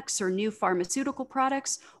products or new pharmaceutical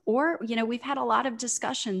products, or, we've had a lot of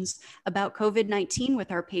discussions about COVID-19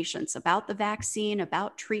 with our patients, about the vaccine,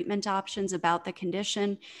 about treatment options, about the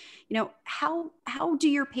condition. How do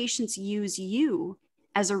your patients use you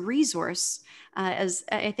as a resource? As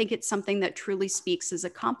I think it's something that truly speaks as a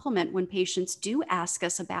compliment when patients do ask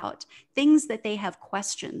us about things that they have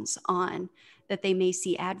questions on that they may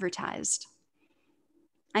see advertised.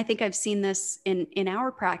 I think I've seen this in our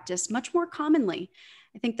practice much more commonly.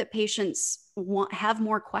 I think that patients have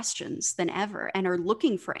more questions than ever and are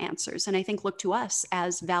looking for answers, and I think look to us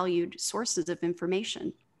as valued sources of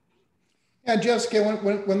information. Yeah, Jessica,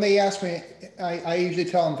 when they ask me, I usually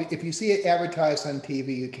tell them, if you see it advertised on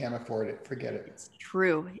TV, you can't afford it, forget it. It's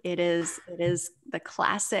true. It is the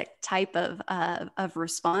classic type of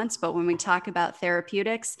response. But when we talk about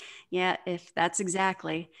therapeutics, yeah, if that's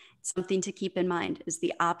exactly something to keep in mind is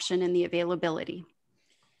the option and the availability.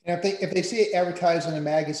 And if they see it advertised in a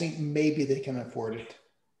magazine, maybe they can afford it.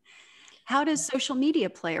 How does social media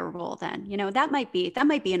play a role then? That might be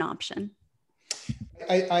an option.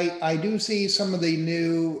 I do see some of the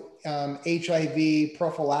new HIV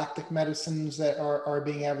prophylactic medicines that are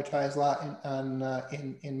being advertised a lot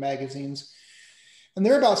in magazines, and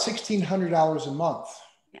they're about $1,600 a month.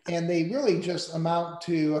 Yeah. And they really just amount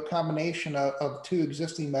to a combination of 2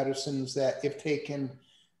 existing medicines that, if taken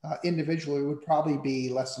individually, would probably be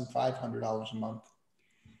less than $500 a month.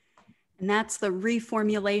 And that's the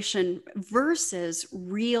reformulation versus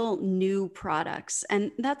real new products.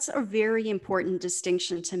 And that's a very important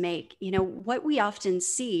distinction to make. You know, what we often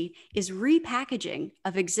see is repackaging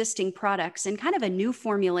of existing products in kind of a new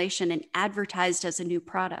formulation and advertised as a new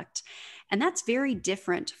product. And that's very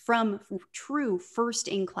different from true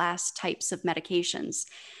first-in-class types of medications.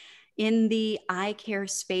 In the eye care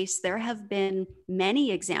space, there have been many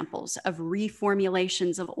examples of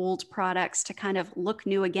reformulations of old products to kind of look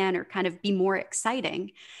new again or kind of be more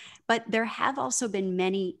exciting. But there have also been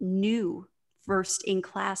many new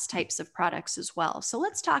first-in-class types of products as well. So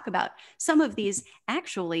let's talk about some of these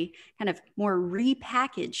actually kind of more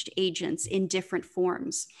repackaged agents in different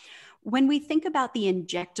forms. When we think about the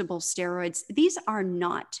injectable steroids, these are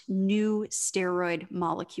not new steroid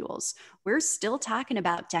molecules. We're still talking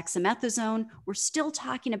about dexamethasone, we're still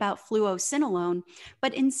talking about fluocinolone,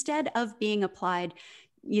 but instead of being applied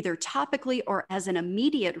either topically or as an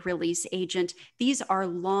immediate release agent, these are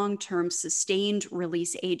long-term sustained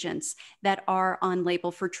release agents that are on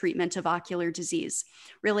label for treatment of ocular disease.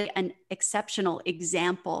 Really an exceptional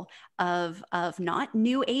example of not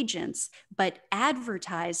new agents, but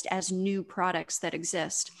advertised as new products that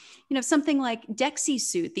exist. You know, something like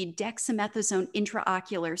Dexisuit, the dexamethasone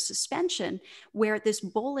intraocular suspension, where this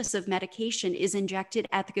bolus of medication is injected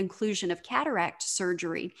at the conclusion of cataract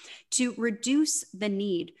surgery to reduce the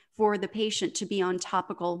need for the patient to be on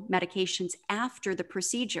topical medications after the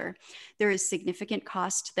procedure. There is significant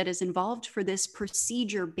cost that is involved for this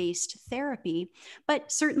procedure-based therapy,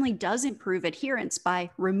 but certainly does improve adherence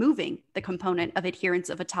by removing the component of adherence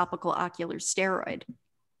of a topical ocular steroid.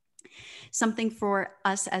 Something for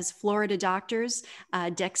us as Florida doctors,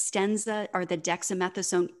 Dextenza, or the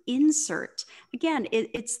dexamethasone insert. Again,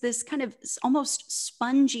 it's this kind of almost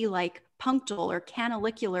spongy-like punctal or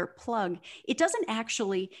canalicular plug. It doesn't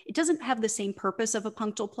have the same purpose of a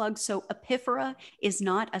punctal plug. So epiphora is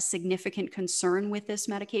not a significant concern with this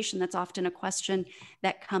medication. That's often a question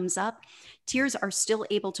that comes up. Tears are still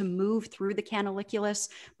able to move through the canaliculus,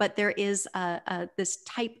 but there is this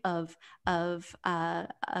type of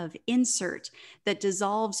insert that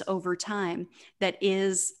dissolves over time that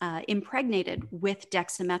is impregnated with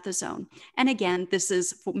dexamethasone. And again, this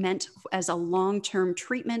is meant as a long-term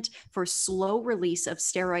treatment for slow release of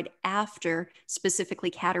steroid after specifically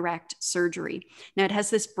cataract surgery. Now it has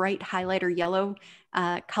this bright highlighter yellow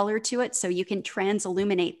color to it, so you can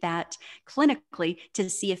transilluminate that clinically to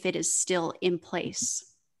see if it is still in place.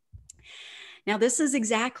 Now, this is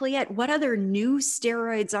exactly it. What other new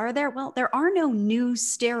steroids are there? Well, there are no new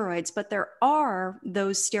steroids, but there are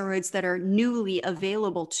those steroids that are newly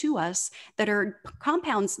available to us that are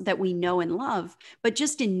compounds that we know and love, but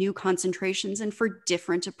just in new concentrations and for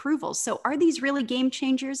different approvals. So are these really game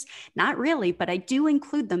changers? Not really, but I do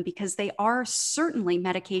include them because they are certainly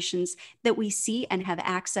medications that we see and have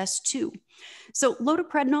access to. So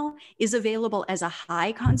loteprednol is available as a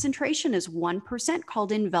high concentration as 1%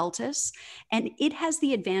 called Inveltus, and it has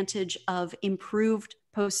the advantage of improved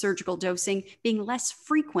post-surgical dosing being less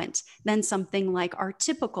frequent than something like our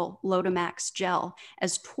typical Lotemax gel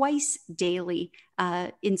as twice daily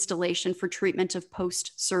installation for treatment of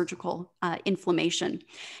post-surgical inflammation.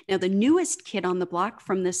 Now, the newest kit on the block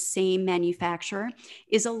from the same manufacturer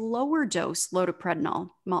is a lower dose loteprednol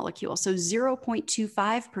molecule, so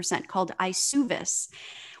 0.25% called Isuvis.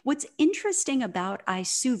 What's interesting about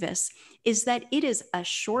Isuvis is that it is a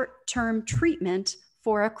short-term treatment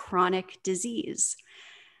for a chronic disease.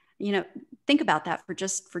 You know, think about that for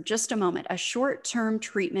just a moment. A short-term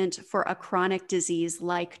treatment for a chronic disease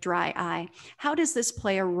like dry eye. How does this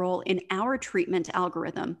play a role in our treatment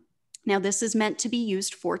algorithm? Now, this is meant to be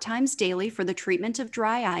used 4 times daily for the treatment of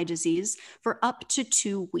dry eye disease for up to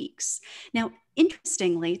 2 weeks. Now,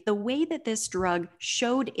 interestingly, the way that this drug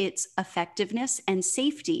showed its effectiveness and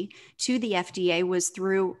safety to the FDA was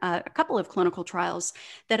through a couple of clinical trials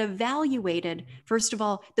that evaluated, first of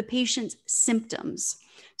all, the patient's symptoms.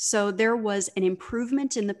 So there was an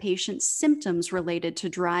improvement in the patient's symptoms related to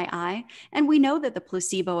dry eye, and we know that the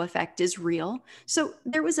placebo effect is real. So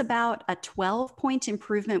there was about a 12-point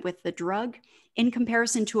improvement with the drug in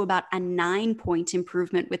comparison to about a 9-point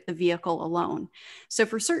improvement with the vehicle alone. So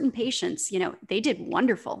for certain patients, you know, they did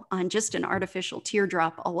wonderful on just an artificial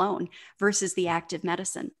teardrop alone versus the active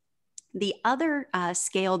medicine. The other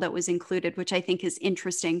scale that was included, which I think is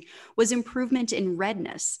interesting, was improvement in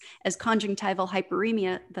redness. As conjunctival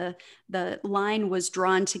hyperemia, the line was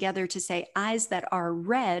drawn together to say eyes that are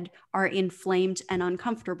red are inflamed and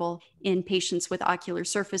uncomfortable in patients with ocular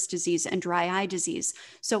surface disease and dry eye disease.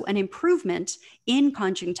 So an improvement in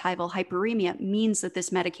conjunctival hyperemia means that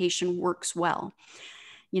this medication works well.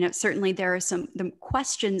 Certainly there are some the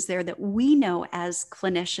questions there that we know as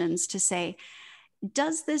clinicians to say,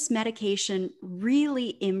 does this medication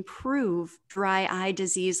really improve dry eye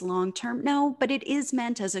disease long-term? No, but it is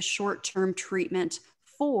meant as a short-term treatment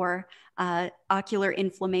for ocular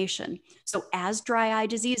inflammation. So as dry eye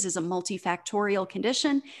disease is a multifactorial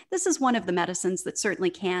condition, this is one of the medicines that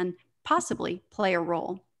certainly can possibly play a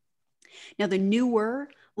role. Now, the newer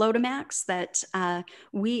Lotemax that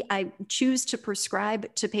I choose to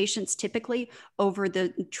prescribe to patients typically over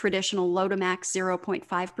the traditional Lotemax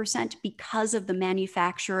 0.5% because of the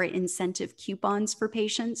manufacturer incentive coupons for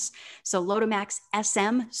patients. So Lotemax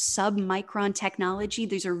SM submicron technology,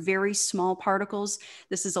 these are very small particles.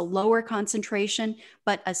 This is a lower concentration,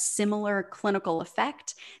 but a similar clinical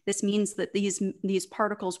effect. This means that these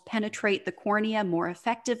particles penetrate the cornea more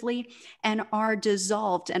effectively and are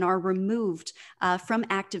dissolved and are removed from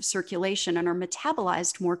active circulation and are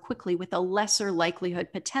metabolized more quickly with a lesser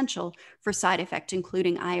likelihood potential for side effect,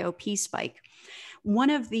 including IOP spike. One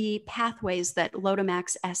of the pathways that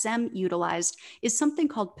Lotemax SM utilized is something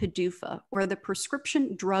called PDUFA, or the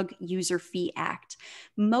Prescription Drug User Fee Act.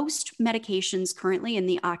 Most medications currently in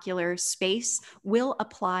the ocular space will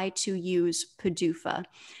apply to use PDUFA.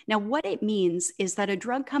 Now, what it means is that a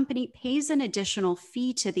drug company pays an additional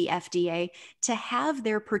fee to the FDA to have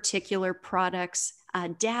their particular products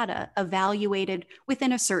data evaluated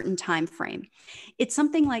within a certain time frame. It's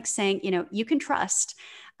something like saying, you can trust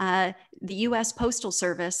the US Postal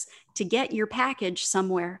Service to get your package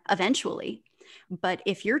somewhere eventually. But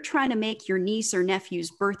if you're trying to make your niece or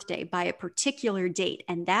nephew's birthday by a particular date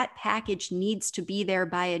and that package needs to be there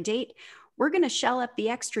by a date, we're going to shell up the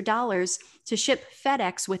extra dollars to ship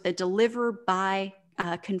FedEx with a deliver by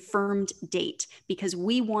confirmed date because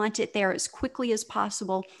we want it there as quickly as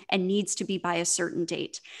possible and needs to be by a certain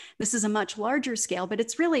date. This is a much larger scale, but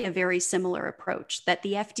it's really a very similar approach that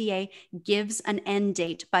the FDA gives an end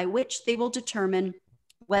date by which they will determine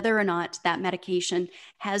whether or not that medication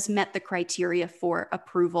has met the criteria for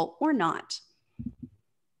approval or not.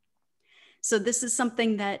 So this is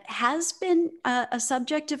something that has been a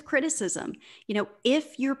subject of criticism.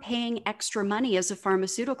 If you're paying extra money as a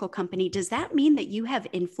pharmaceutical company, does that mean that you have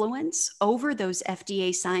influence over those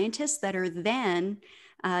FDA scientists that are then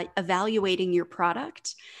evaluating your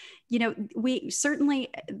product? We certainly,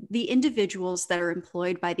 the individuals that are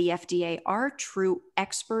employed by the FDA are true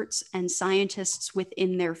experts and scientists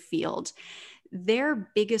within their field. Their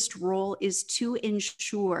biggest role is to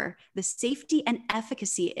ensure the safety and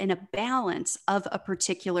efficacy in a balance of a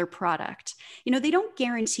particular product. They don't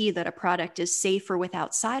guarantee that a product is safe or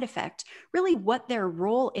without side effect. Really, what their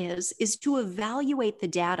role is to evaluate the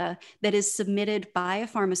data that is submitted by a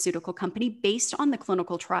pharmaceutical company based on the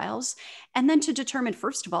clinical trials, and then to determine,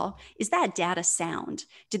 first of all, is that data sound?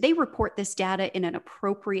 Did they report this data in an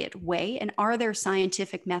appropriate way? And are their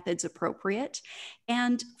scientific methods appropriate?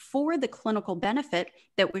 And for the clinical benefit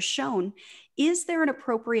that was shown, is there an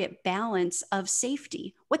appropriate balance of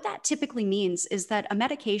safety? What that typically means is that a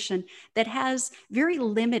medication that has very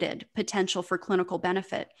limited potential for clinical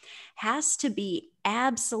benefit has to be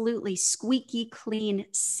absolutely squeaky clean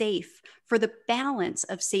safe for the balance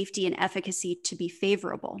of safety and efficacy to be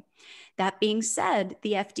favorable. That being said,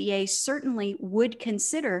 the FDA certainly would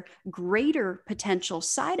consider greater potential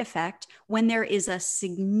side effect when there is a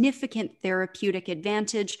significant therapeutic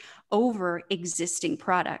advantage over existing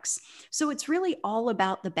products. So it's really all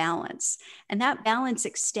about the balance. And that balance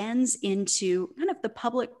extends into kind of the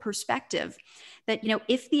public perspective that,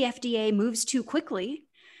 if the FDA moves too quickly,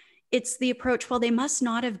 it's the approach, well, they must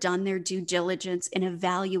not have done their due diligence in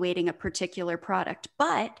evaluating a particular product.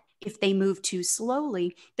 But if they move too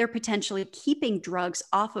slowly, they're potentially keeping drugs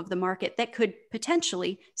off of the market that could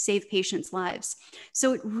potentially save patients' lives.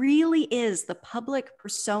 So it really is the public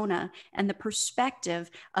persona and the perspective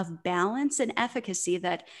of balance and efficacy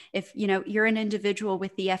that if you're an individual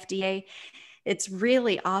with the FDA, it's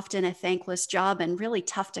really often a thankless job and really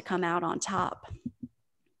tough to come out on top.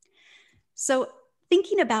 So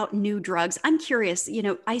thinking about new drugs, I'm curious,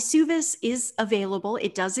 Isuvis is available.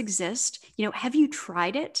 It does exist. Have you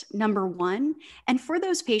tried it? Number one. And for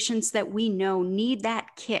those patients that we know need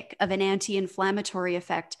that kick of an anti-inflammatory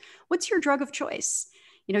effect, what's your drug of choice?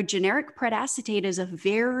 Generic predacetate is a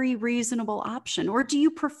very reasonable option. Or do you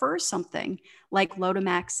prefer something like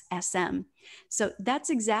Lotemax SM? So that's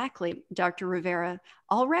exactly, Dr. Rivera.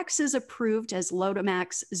 Allrex is approved as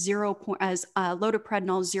Lotemax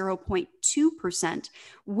loteprednol 0.2%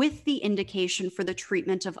 with the indication for the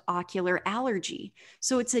treatment of ocular allergy.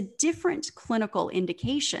 So it's a different clinical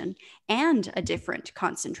indication and a different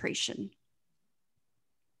concentration.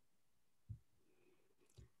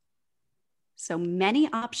 So many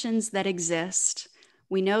options that exist.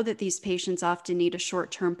 We know that these patients often need a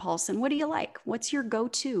short-term pulse. And what do you like? What's your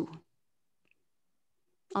go-to?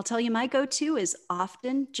 I'll tell you, my go-to is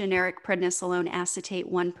often generic prednisolone acetate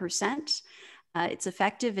 1%. It's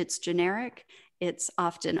effective, it's generic, it's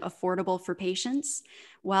often affordable for patients,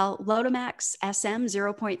 while Lotemax SM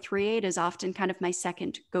 0.38 is often kind of my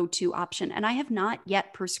second go-to option. And I have not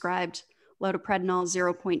yet prescribed loteprednol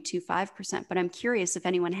 0.25%, but I'm curious if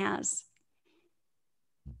anyone has.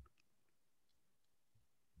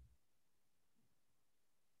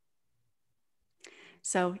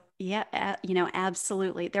 So yeah,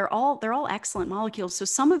 absolutely. They're all excellent molecules. So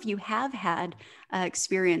some of you have had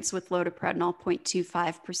experience with loteprednol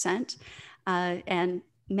 0.25%, and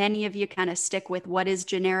many of you kind of stick with what is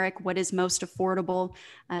generic, what is most affordable,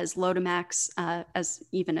 as Lotemax as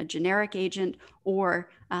even a generic agent, or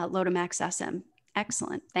Lotemax SM.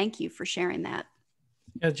 Excellent. Thank you for sharing that.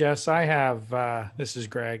 Yeah, Jess, I have, this is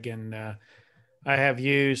Greg, and I have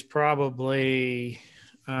used probably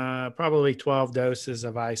 12 doses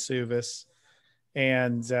of Isuvis,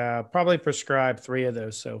 and probably prescribed 3 of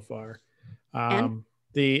those so far.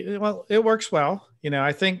 It works well.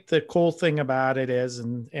 I think the cool thing about it is,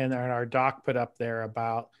 and our doc put up there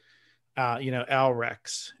about,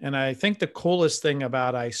 LREX. And I think the coolest thing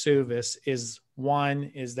about Isuvis is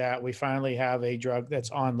that we finally have a drug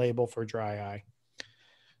that's on label for dry eye.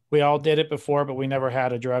 We all did it before, but we never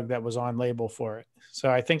had a drug that was on label for it. So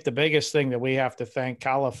I think the biggest thing that we have to thank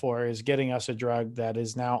Kala for is getting us a drug that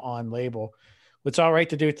is now on label. It's all right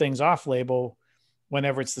to do things off label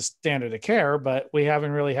whenever it's the standard of care, but we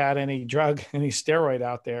haven't really had any steroid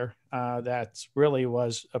out there that really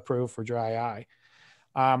was approved for dry eye.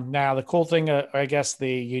 Now, the cool thing, I guess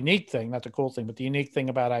the unique thing, not the cool thing, but the unique thing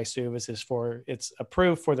about Isuvis is it's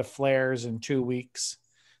approved for the flares in 2 weeks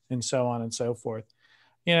and so on and so forth.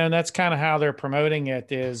 And that's kind of how they're promoting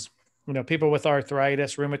it is, people with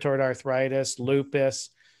arthritis, rheumatoid arthritis, lupus,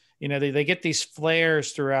 they get these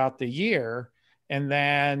flares throughout the year. And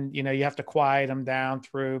then, you have to quiet them down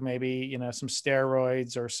through maybe, some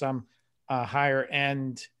steroids or some higher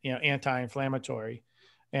end, anti-inflammatory.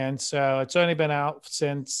 And so it's only been out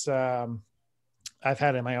since I've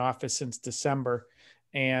had it in my office since December,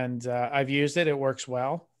 and I've used it. It works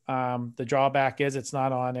well. The drawback is it's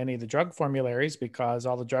not on any of the drug formularies because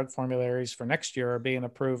all the drug formularies for next year are being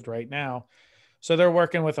approved right now. So they're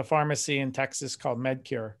working with a pharmacy in Texas called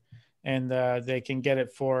MedCure, and they can get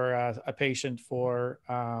it for a patient for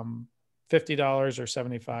 $50 or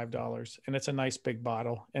 $75. And it's a nice big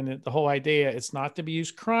bottle. And the whole idea, it's not to be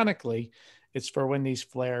used chronically. It's for when these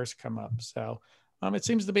flares come up. So it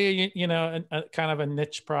seems to be, a kind of a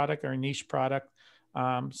niche product or a niche product.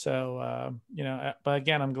 But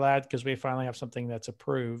again, I'm glad because we finally have something that's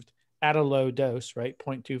approved at a low dose, right?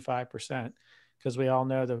 0.25%, because we all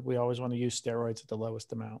know that we always want to use steroids at the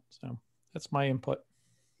lowest amount. So that's my input.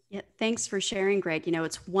 Yeah, thanks for sharing, Greg.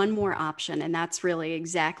 It's one more option, and that's really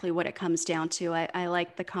exactly what it comes down to. I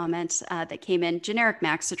like the comment that came in, generic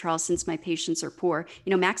Maxitrol, since my patients are poor.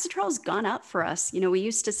 Maxitrol has gone up for us. We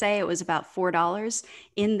used to say it was about $4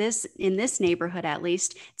 in this neighborhood, at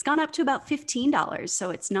least. It's gone up to about $15. So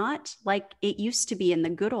it's not like it used to be in the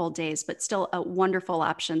good old days, but still a wonderful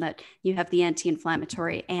option that you have the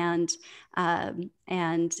anti-inflammatory and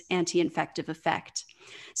anti-infective effect.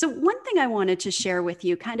 So one thing I wanted to share with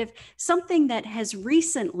you, kind of something that has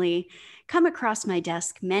recently come across my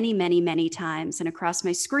desk many, many, many times and across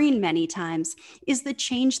my screen many times, is the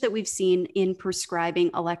change that we've seen in prescribing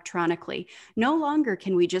electronically. No longer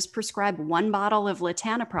can we just prescribe one bottle of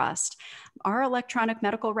latanoprost. Our electronic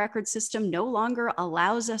medical record system no longer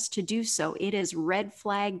allows us to do so. It is red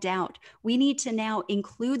flagged out. We need to now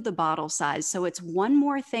include the bottle size. So it's one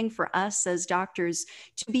more thing for us as doctors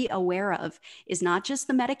to be aware of, is not just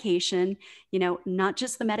the medication, not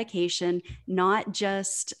just the medication, not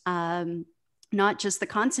just the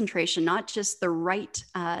concentration, not just the right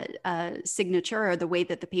signature or the way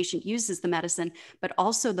that the patient uses the medicine, but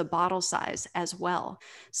also the bottle size as well.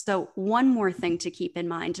 So one more thing to keep in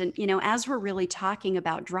mind, and as we're really talking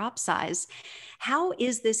about drop size, how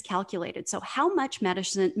is this calculated? So how much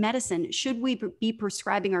medicine should we be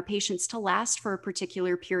prescribing our patients to last for a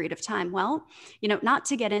particular period of time? Well, not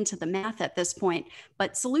to get into the math at this point,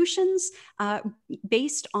 but solutions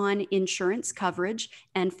based on insurance coverage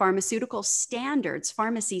and pharmaceutical standards,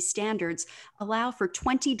 pharmacy standards, allow for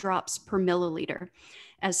 20 drops per milliliter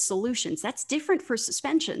as solutions. That's different for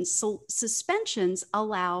suspensions. So suspensions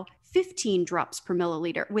allow 15 drops per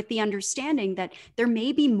milliliter, with the understanding that there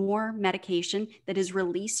may be more medication that is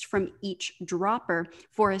released from each dropper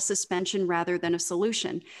for a suspension rather than a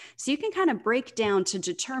solution. So you can kind of break down to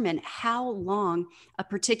determine how long a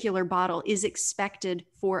particular bottle is expected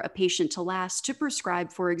for a patient to last to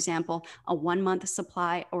prescribe, for example, a 1-month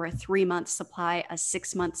supply or a 3-month supply, a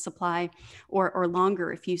 6-month supply, or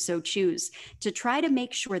longer if you so choose, to try to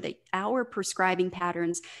make sure that our prescribing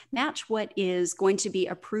patterns match what is going to be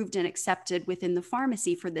approved and accepted within the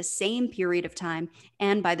pharmacy for the same period of time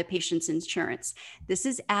and by the patient's insurance. This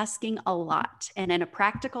is asking a lot. And in a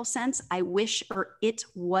practical sense, I wish it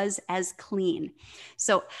was as clean.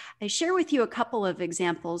 So I share with you a couple of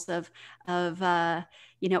examples of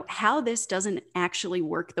how this doesn't actually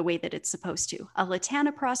work the way that it's supposed to. A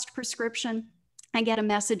latanoprost prescription, I get a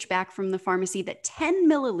message back from the pharmacy that 10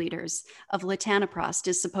 milliliters of latanoprost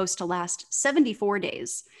is supposed to last 74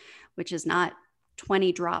 days, which is not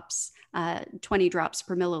 20 drops per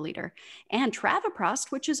milliliter. And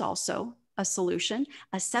travoprost, which is also a solution,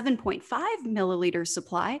 a 7.5 milliliter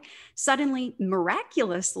supply, suddenly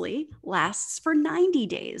miraculously lasts for 90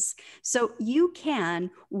 days. So you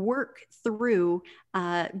can work through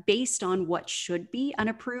based on what should be an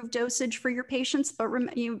approved dosage for your patients,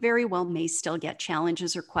 but you very well may still get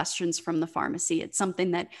challenges or questions from the pharmacy. It's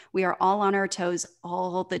something that we are all on our toes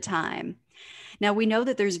all the time. Now, we know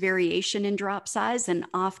that there's variation in drop size, and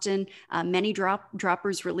often many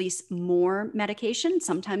droppers release more medication.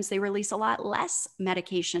 Sometimes they release a lot less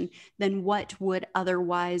medication than what would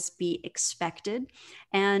otherwise be expected.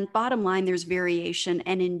 And bottom line, there's variation.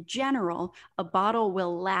 And in general, a bottle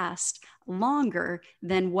will last longer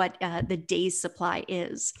than what the day's supply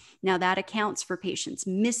is. Now, that accounts for patients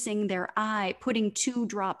missing their eye, putting 2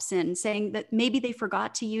 drops in, saying that maybe they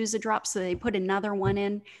forgot to use a drop, so they put another one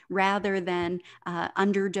in rather than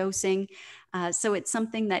underdosing. So it's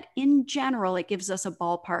something that in general, it gives us a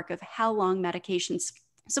ballpark of how long medication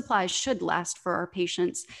supplies should last for our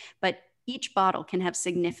patients, but each bottle can have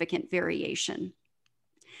significant variation.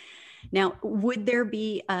 Now,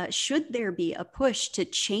 should there be a push to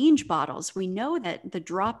change bottles? We know that the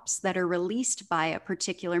drops that are released by a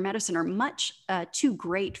particular medicine are much too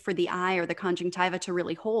great for the eye or the conjunctiva to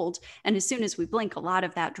really hold. And as soon as we blink, a lot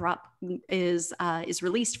of that drop is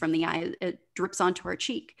released from the eye. It drips onto our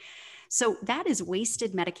cheek. So that is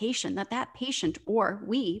wasted medication that patient or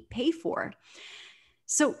we pay for.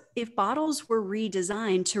 So if bottles were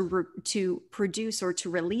redesigned to produce or to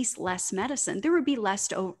release less medicine, there would be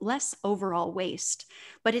less overall waste.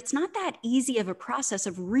 But it's not that easy of a process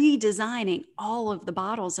of redesigning all of the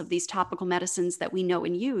bottles of these topical medicines that we know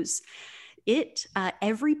and use.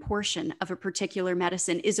 Every portion of a particular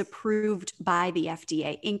medicine is approved by the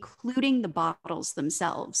FDA, including the bottles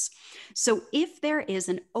themselves. So if there is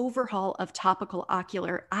an overhaul of topical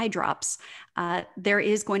ocular eye drops, there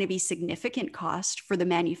is going to be significant cost for the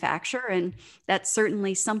manufacturer, and that's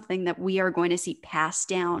certainly something that we are going to see passed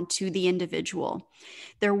down to the individual.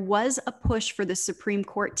 There was a push for the Supreme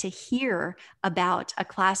Court to hear about a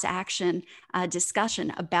class action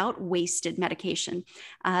discussion about wasted medication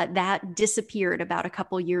that disappeared about a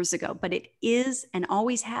couple years ago, but it is and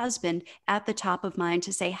always has been at the top of mind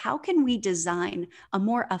to say, how can we design a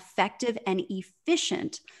more effective and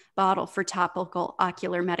efficient bottle for topical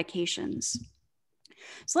ocular medications?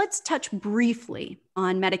 So let's touch briefly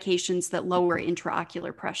on medications that lower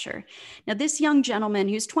intraocular pressure. Now, this young gentleman,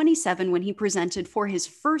 who's 27 when he presented for his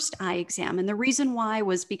first eye exam, and the reason why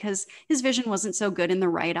was because his vision wasn't so good in the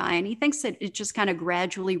right eye, and he thinks that it just kind of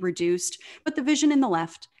gradually reduced, but the vision in the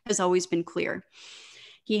left has always been clear.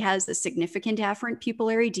 He has a significant afferent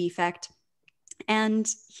pupillary defect, and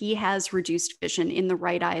he has reduced vision in the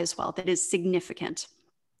right eye as well. That is significant.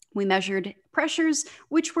 We measured pressures,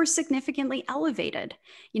 which were significantly elevated.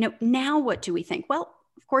 Now what do we think? Well,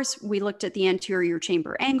 of course, we looked at the anterior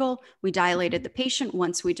chamber angle. We dilated the patient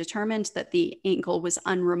once we determined that the angle was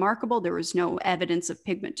unremarkable. There was no evidence of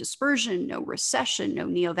pigment dispersion, no recession, no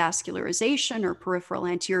neovascularization or peripheral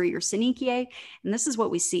anterior synechia. And this is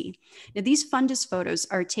what we see. Now, these fundus photos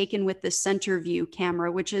are taken with the center view camera,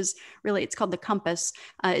 which is really, it's called the Compass.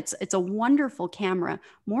 It's a wonderful camera.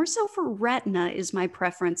 More so for retina is my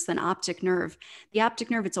preference than optic nerve. The optic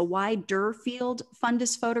nerve, it's a wide Dur field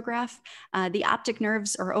fundus photograph. The optic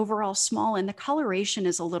nerves are overall small, and the coloration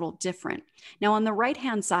is a little different. Now, on the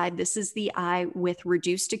right-hand side, this is the eye with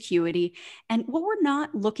reduced acuity. And what we're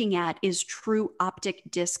not looking at is true optic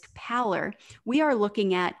disc pallor. We are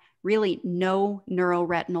looking at really no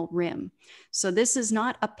neuroretinal rim. So this is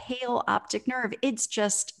not a pale optic nerve. It's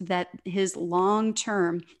just that his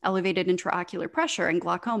long-term elevated intraocular pressure and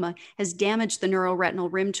glaucoma has damaged the neuroretinal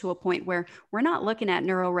rim to a point where we're not looking at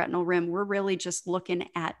neuroretinal rim. We're really just looking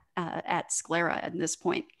at sclera at this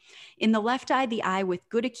point. In the left eye, the eye with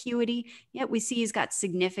good acuity, yet we see he's got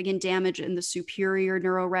significant damage in the superior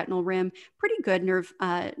neuroretinal rim, pretty good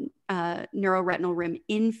neuroretinal rim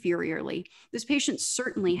inferiorly. This patient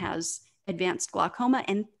certainly has advanced glaucoma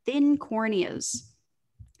and thin corneas.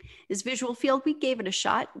 His visual field, we gave it a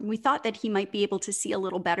shot. We thought that he might be able to see a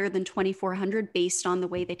little better than 2400 based on the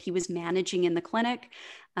way that he was managing in the clinic.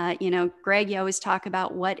 Greg, you always talk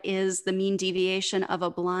about what is the mean deviation of a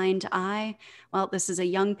blind eye. Well, this is a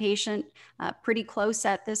young patient, pretty close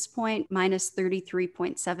at this point, minus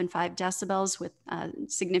 33.75 decibels with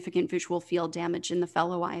significant visual field damage in the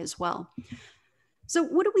fellow eye as well. So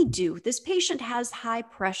what do we do? This patient has high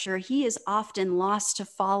pressure. He is often lost to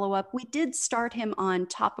follow-up. We did start him on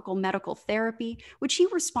topical medical therapy, which he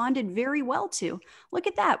responded very well to. Look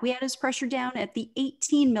at that. We had his pressure down at the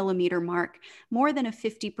 18 millimeter mark, more than a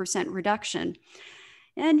 50% reduction.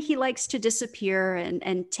 And he likes to disappear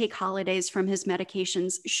and take holidays from his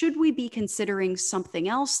medications. Should we be considering something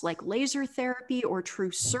else like laser therapy or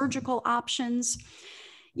true surgical options?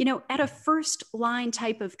 At a first line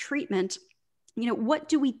type of treatment, what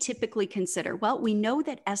do we typically consider? Well, we know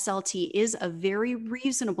that SLT is a very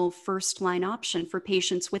reasonable first line option for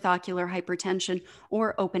patients with ocular hypertension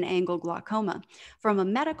or open angle glaucoma. From a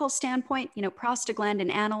medical standpoint, prostaglandin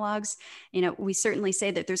analogs, we certainly say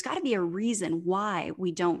that there's got to be a reason why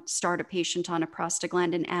we don't start a patient on a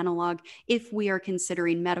prostaglandin analog if we are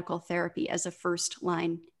considering medical therapy as a first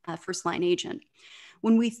line agent.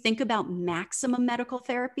 When we think about maximum medical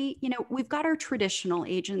therapy, we've got our traditional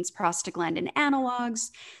agents, prostaglandin analogs,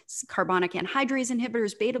 carbonic anhydrase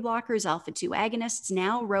inhibitors, beta blockers, alpha-2 agonists,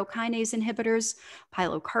 now Rho kinase inhibitors,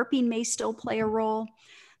 pilocarpine may still play a role.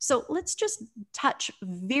 So let's just touch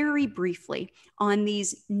very briefly on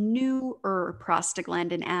these newer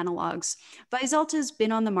prostaglandin analogs. Vyzulta has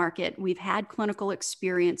been on the market. We've had clinical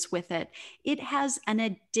experience with it. It has an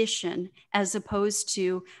addition as opposed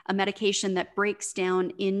to a medication that breaks down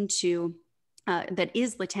into that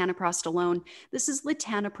is latanoprost alone. This is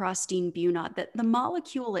latanoprostene bunod. That the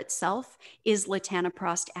molecule itself is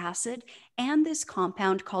latanoprost acid and this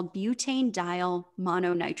compound called butanediol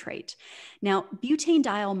mononitrate. Now,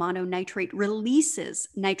 butanediol mononitrate releases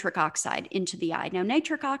nitric oxide into the eye. Now,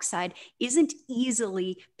 nitric oxide isn't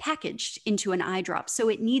easily packaged into an eye drop, so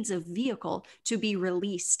it needs a vehicle to be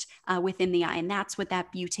released within the eye, and that's what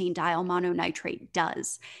that butanediol mononitrate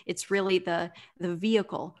does. It's really the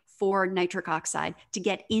vehicle for nitric oxide to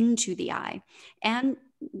get into the eye. And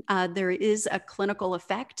there is a clinical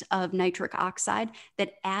effect of nitric oxide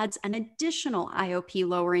that adds an additional IOP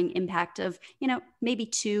lowering impact of, maybe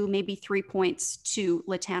 2, maybe 3 points to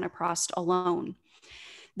latanoprost alone.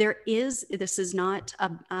 This is not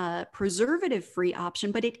a preservative-free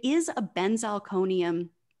option, but it is a benzalkonium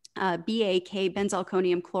BAK,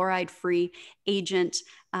 benzalkonium chloride-free agent,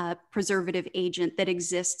 preservative agent that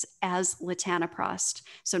exists as latanoprost.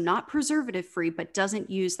 So not preservative-free, but doesn't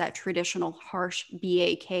use that traditional harsh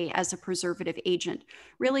BAK as a preservative agent.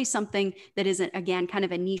 Really something that is, again, kind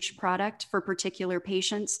of a niche product for particular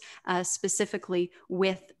patients, specifically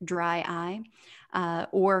with dry eye.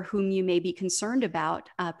 Or whom you may be concerned about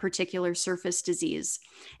particular surface disease.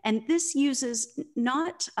 And this uses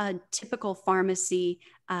not a typical pharmacy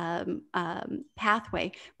pathway,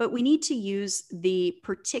 but we need to use the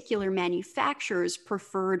particular manufacturer's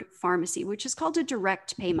preferred pharmacy, which is called a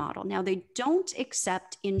direct pay model. Now, they don't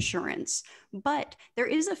accept insurance, but there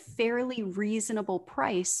is a fairly reasonable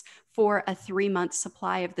price for a 3-month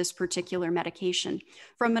supply of this particular medication.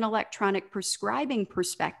 From an electronic prescribing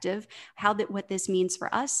perspective, what this means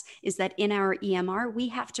for us is that in our EMR, we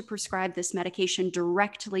have to prescribe this medication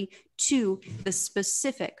directly to the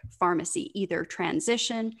specific pharmacy, either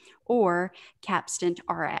Transition or Capstant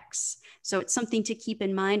RX. So it's something to keep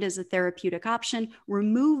in mind as a therapeutic option,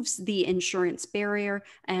 removes the insurance barrier,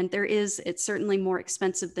 and it's certainly more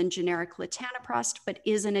expensive than generic latanoprost, but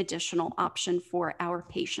is an additional option for our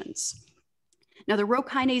patients. Now, the Rho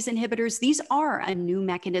kinase inhibitors, these are a new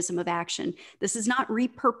mechanism of action. This is not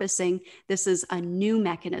repurposing, this is a new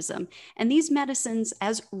mechanism. And these medicines,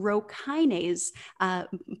 as Rho kinase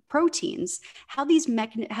proteins, how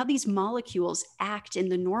these molecules act in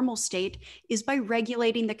the normal state is by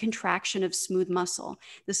regulating the contraction of smooth muscle.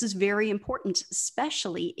 This is very important,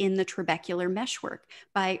 especially in the trabecular meshwork,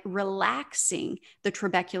 by relaxing the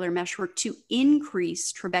trabecular meshwork to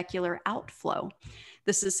increase trabecular outflow.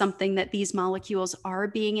 This is something that these molecules are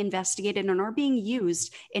being investigated and are being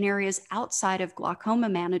used in areas outside of glaucoma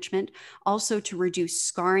management, also to reduce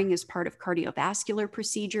scarring as part of cardiovascular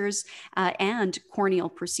procedures and corneal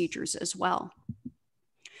procedures as well.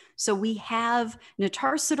 So we have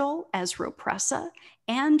notarsidol as Ropressa,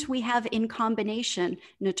 and we have in combination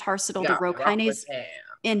notarsidol, the Rho kinase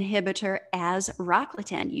inhibitor, as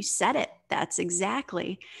Rocklatan. You said it. That's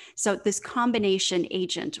exactly. So this combination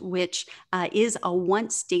agent, which is a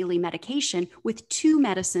once daily medication with 2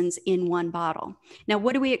 medicines in 1 bottle. Now,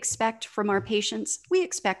 what do we expect from our patients? We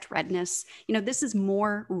expect redness. You know, this is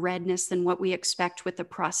more redness than what we expect with the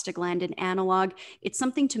prostaglandin analog. It's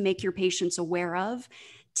something to make your patients aware of.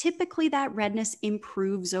 Typically, that redness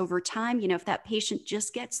improves over time. You know, if that patient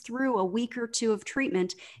just gets through a week or 2 of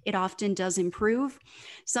treatment, it often does improve.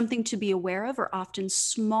 Something to be aware of are often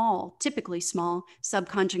small, typically small,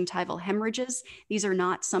 subconjunctival hemorrhages. These are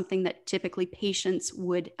not something that typically patients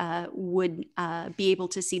would be able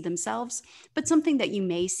to see themselves, but something that you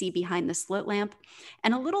may see behind the slit lamp.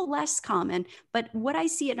 And a little less common, but what I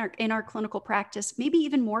see in our clinical practice, maybe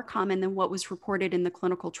even more common than what was reported in the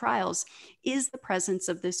clinical trials, is the presence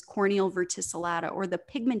of this corneal verticillata, or the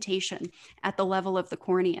pigmentation at the level of the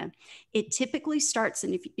cornea. It typically starts,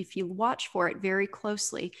 and if you watch for it very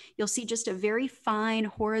closely, you'll see just a very fine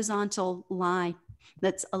horizontal line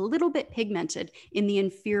that's a little bit pigmented in the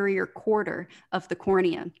inferior quarter of the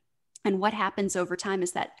cornea. And what happens over time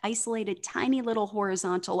is that isolated tiny little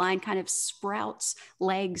horizontal line kind of sprouts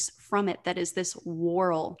legs from it that is this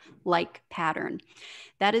whorl-like pattern.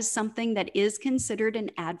 That is something that is considered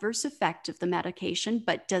an adverse effect of the medication,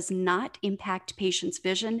 but does not impact patients'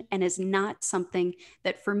 vision, and is not something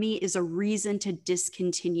that for me is a reason to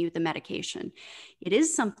discontinue the medication. It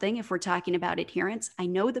is something, if we're talking about adherence, I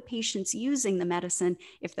know the patients using the medicine,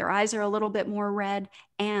 if their eyes are a little bit more red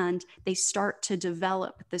and they start to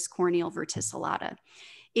develop this corneal verticillata.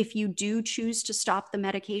 If you do choose to stop the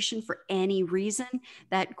medication for any reason,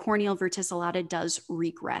 that corneal verticillata does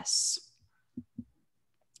regress.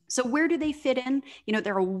 So where do they fit in? You know,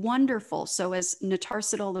 they're wonderful. So as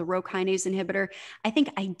notarsidol, the Rho kinase inhibitor, I think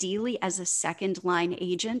ideally as a second line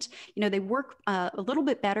agent, you know, they work a little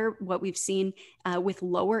bit better, what we've seen with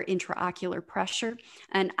lower intraocular pressure.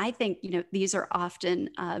 And I think, you know, these are often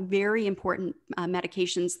very important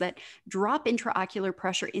medications that drop intraocular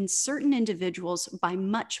pressure in certain individuals by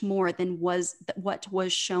much more than what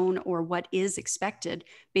was shown or what is expected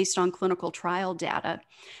based on clinical trial data.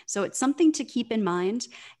 So it's something to keep in mind.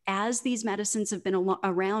 As these medicines have been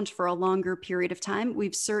around for a longer period of time,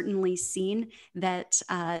 we've certainly seen that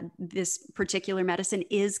this particular medicine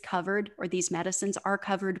is covered, or these medicines are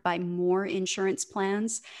covered by more insurance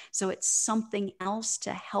plans. So it's something else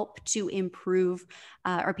to help to improve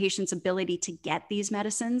our patients' ability to get these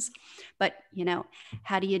medicines. But, you know,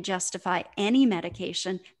 how do you justify any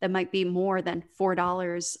medication that might be more than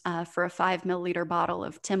 $4 for a 5 milliliter bottle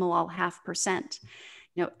of Timolol 0.5%?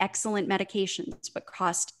 You know, excellent medications, but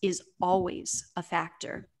cost is always a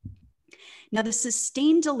factor. Now, the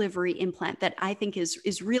sustained delivery implant that I think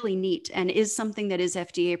is really neat and is something that is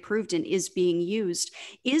FDA approved and is being used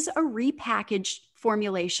is a repackaged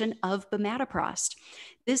formulation of bimatoprost.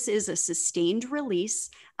 This is a sustained release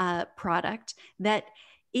product that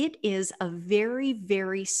it is a very,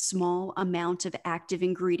 very small amount of active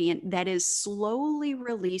ingredient that is slowly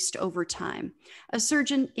released over time. A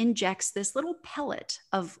surgeon injects this little pellet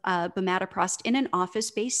of bimatoprost in an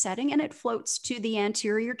office-based setting, and it floats to the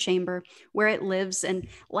anterior chamber where it lives and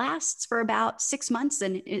lasts for about 6 months,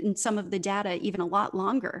 and in some of the data, even a lot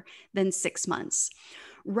longer than 6 months.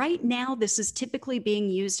 Right now, this is typically being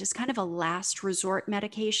used as kind of a last resort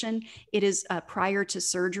medication. It is prior to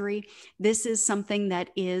surgery. This is something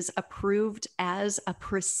that is approved as a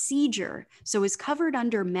procedure, so is covered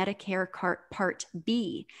under Medicare Part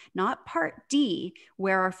B, not Part D,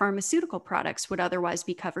 where our pharmaceutical products would otherwise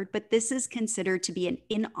be covered, but this is considered to be an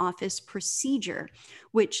in-office procedure,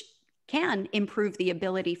 which can improve the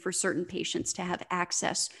ability for certain patients to have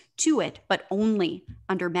access to it, but only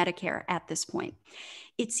under Medicare at this point.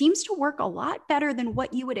 It seems to work a lot better than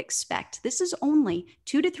what you would expect. This is only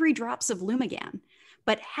 2 to 3 drops of Lumigan,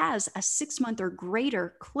 but has a 6-month or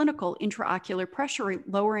greater clinical intraocular pressure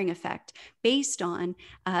lowering effect based on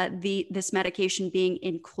this medication being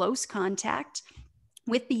in close contact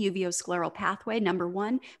with the uveoscleral pathway, number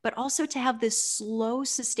one, but also to have this slow,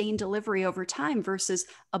 sustained delivery over time versus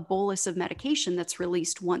a bolus of medication that's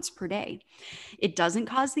released once per day. It doesn't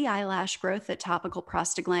cause the eyelash growth that topical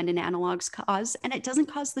prostaglandin analogs cause, and it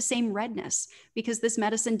doesn't cause the same redness because this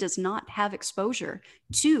medicine does not have exposure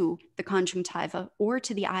to the conjunctiva or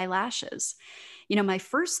to the eyelashes. my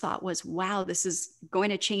first thought was, wow, this is going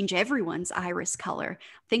to change everyone's iris color.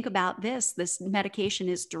 Think about this. This medication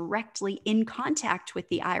is directly in contact with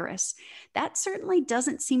the iris. That certainly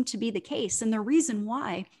doesn't seem to be the case. And the reason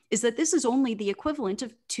why is that this is only the equivalent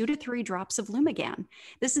of 2 to 3 drops of Lumigan.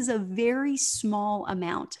 This is a very small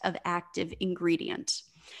amount of active ingredient.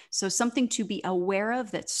 So something to be aware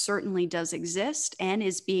of that certainly does exist and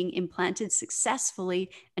is being implanted successfully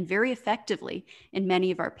and very effectively in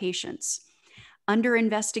many of our patients. Under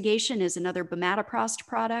investigation is another bimatoprost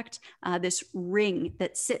product, this ring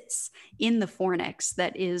that sits in the fornix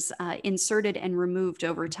that is inserted and removed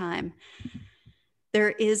over time.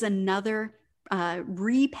 There is another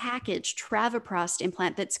repackaged travoprost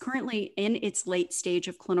implant that's currently in its late stage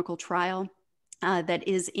of clinical trial. That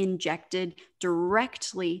is injected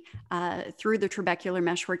directly through the trabecular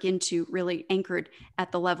meshwork into, really anchored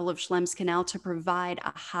at the level of Schlemm's canal to provide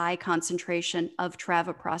a high concentration of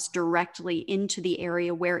travoprost directly into the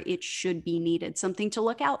area where it should be needed. Something to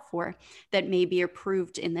look out for that may be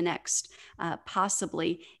approved in the next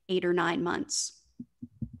possibly 8 or 9 months.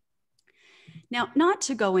 Now, not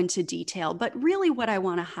to go into detail, but really what I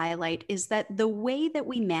want to highlight is that the way that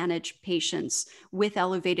we manage patients with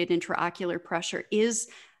elevated intraocular pressure is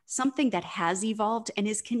something that has evolved and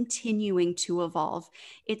is continuing to evolve.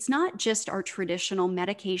 It's not just our traditional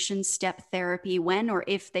medication step therapy, when or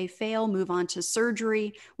if they fail, move on to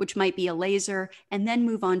surgery, which might be a laser, and then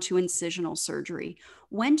move on to incisional surgery.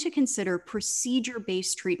 When to consider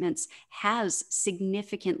procedure-based treatments has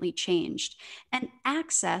significantly changed. And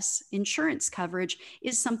access, insurance coverage,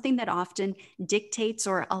 is something that often dictates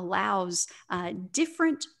or allows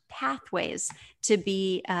different pathways to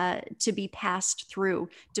be passed through,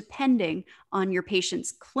 depending on your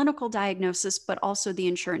patient's clinical diagnosis, but also the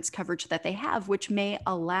insurance coverage that they have, which may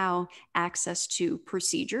allow access to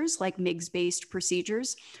procedures like MIGS-based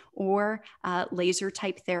procedures or laser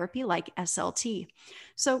type therapy like SLT.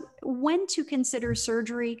 So when to consider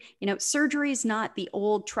surgery, surgery is not the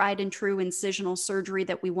old tried and true incisional surgery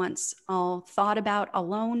that we once all thought about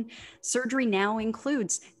alone. Surgery now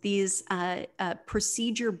includes these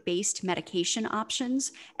procedure-based medication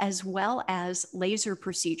options, as well as laser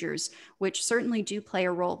procedures, which certainly do play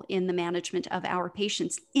a role in the management of our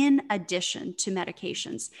patients in addition to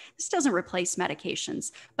medications. This doesn't replace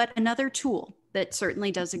medications, but another tool that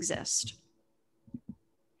certainly does exist.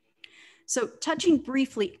 So touching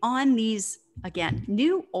briefly on these, again,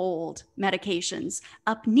 new old medications,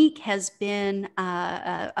 Upneeq has been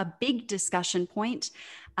a big discussion point.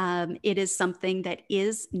 It is something that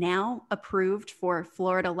is now approved for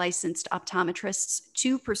Florida licensed optometrists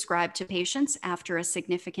to prescribe to patients after a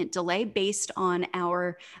significant delay based on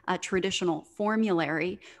our traditional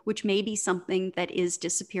formulary, which may be something that is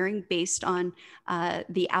disappearing based on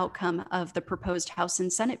the outcome of the proposed House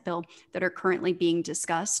and Senate bill that are currently being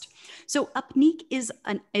discussed. So Upneeq is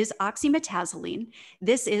oxymetazoline.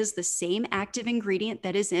 This is the same active ingredient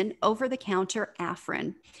that is in over-the-counter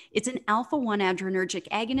Afrin. It's an alpha-1 adrenergic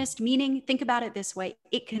agonist, meaning, think about it this way,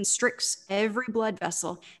 it constricts every blood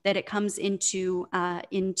vessel that it comes into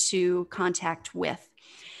contact with.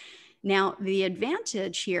 Now, the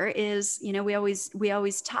advantage here is, we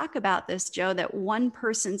always talk about this, Joe, that one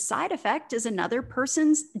person's side effect is another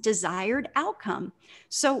person's desired outcome.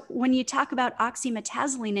 So when you talk about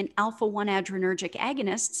oxymetazoline and alpha-1 adrenergic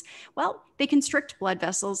agonists, well, they constrict blood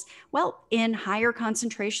vessels. Well, in higher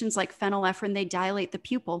concentrations like phenylephrine, they dilate the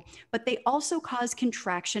pupil, but they also cause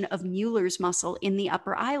contraction of Mueller's muscle in the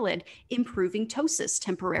upper eyelid, improving ptosis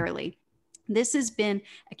temporarily. This has been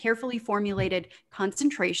a carefully formulated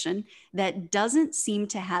concentration that doesn't seem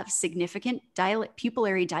to have significant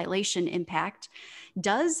pupillary dilation impact,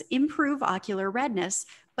 does improve ocular redness,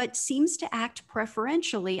 but seems to act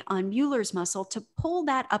preferentially on Mueller's muscle to pull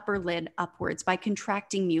that upper lid upwards by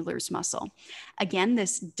contracting Mueller's muscle. Again,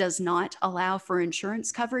 this does not allow for insurance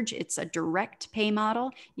coverage. It's a direct pay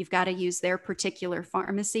model. You've got to use their particular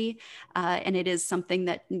pharmacy, and it is something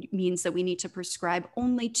that means that we need to prescribe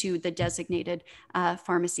only to the designated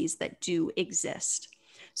pharmacies that do exist.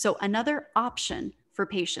 So another option for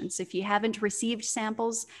patients, if you haven't received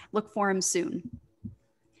samples, look for them soon.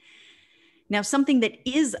 Now, something that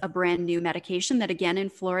is a brand new medication that, again, in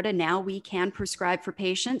Florida, now we can prescribe for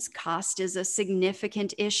patients. Cost is a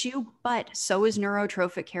significant issue, but so is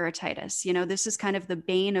neurotrophic keratitis. This is kind of the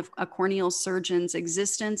bane of a corneal surgeon's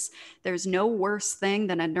existence. There's no worse thing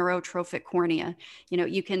than a neurotrophic cornea.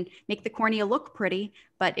 You can make the cornea look pretty,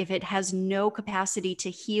 but if it has no capacity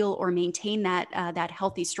to heal or maintain that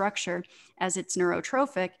healthy structure as it's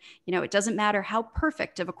neurotrophic, it doesn't matter how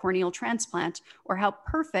perfect of a corneal transplant or how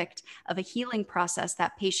perfect of a healing healing process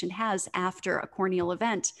that patient has after a corneal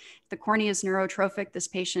event. If the cornea is neurotrophic, this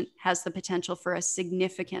patient has the potential for a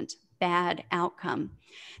significant bad outcome.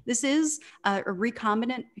 This is a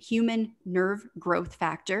recombinant human nerve growth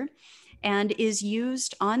factor and is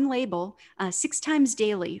used on label 6 times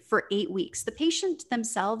daily for 8 weeks. The patient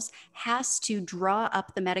themselves has to draw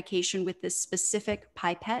up the medication with this specific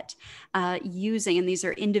pipette using, and these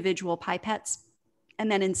are individual pipettes,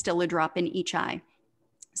 and then instill a drop in each eye.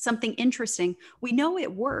 Something interesting, we know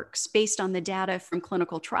it works based on the data from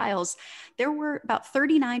clinical trials. There were about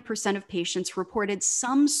 39% of patients reported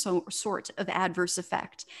some sort of adverse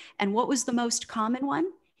effect. And what was the most common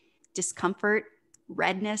one? Discomfort,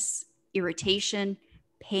 redness, irritation,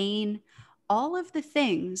 pain, all of the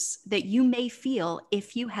things that you may feel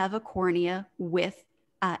if you have a cornea with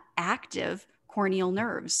active corneal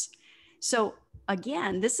nerves. So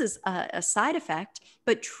again, this is a side effect,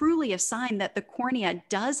 but truly a sign that the cornea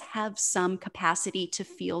does have some capacity to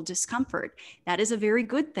feel discomfort. That is a very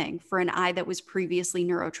good thing for an eye that was previously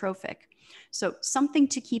neurotrophic. So something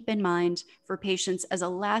to keep in mind for patients as a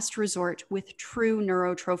last resort with true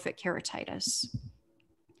neurotrophic keratitis.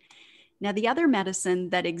 Now, the other medicine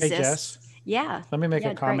that exists. Hey, Jess. Yeah. Let me make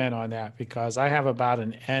a comment on that, because I have about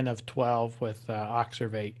an N of 12 with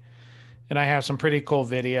Oxervate. And I have some pretty cool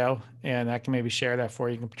video, and I can maybe share that for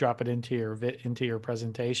you. You can drop it into your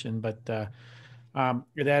presentation. But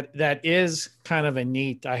that is kind of a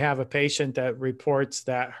neat. I have a patient that reports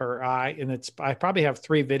that her eye, and I probably have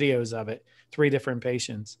 3 videos of it, 3 different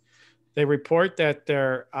patients. They report that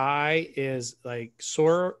their eye is like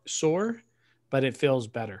sore, but it feels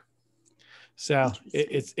better. So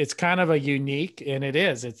it's kind of a unique, and it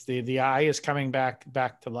is. It's the eye is coming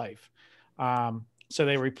back to life. So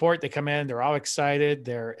they report, they come in, they're all excited.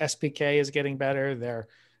 Their SPK is getting better. Their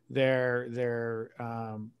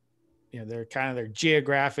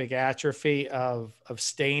geographic atrophy of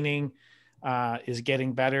staining is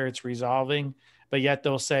getting better. It's resolving, but yet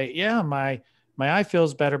they'll say, yeah, my eye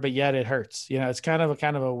feels better, but yet it hurts. It's kind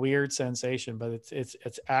of a weird sensation, but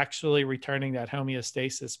it's actually returning that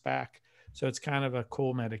homeostasis back. So it's kind of a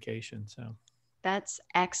cool medication. So that's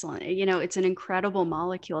excellent. It's an incredible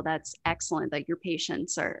molecule. That's excellent that your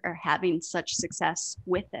patients are having such success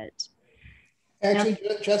with it. Actually,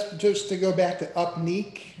 just to go back to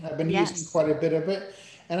Upneek, I've been using quite a bit of it.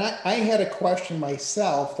 And I had a question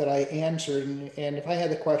myself that I answered. And if I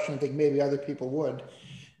had the question, I think maybe other people would.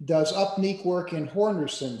 Does Upneek work in Horner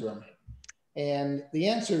syndrome? And the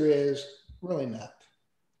answer is really not.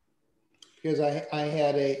 Because I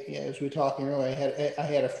had as we were talking earlier, I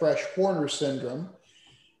had a fresh Horner syndrome.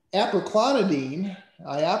 Iapodine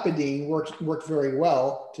worked very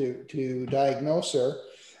well to diagnose her,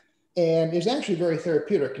 and is actually very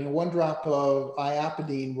therapeutic. And 1 drop of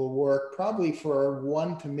iapodine will work probably for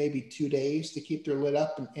 1 to maybe 2 days to keep their lid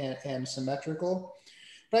up and symmetrical.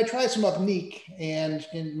 But I tried some Upneek, and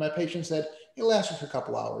my patient said it lasted for a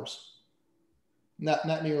couple hours.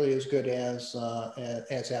 Not nearly as good as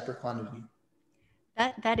iapodine.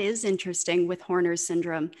 That is interesting with Horner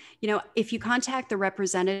syndrome. If you contact the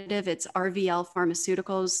representative, it's RVL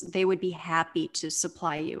Pharmaceuticals, they would be happy to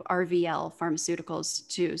supply you, RVL Pharmaceuticals,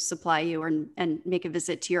 to supply you and make a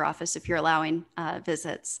visit to your office if you're allowing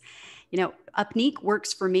visits. Upneek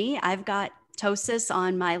works for me. I've got ptosis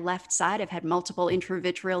on my left side. I've had multiple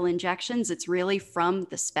intravitreal injections. It's really from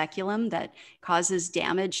the speculum that causes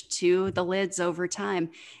damage to the lids over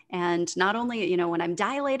time. And not only, when I'm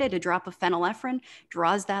dilated, a drop of phenylephrine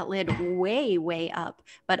draws that lid way, way up,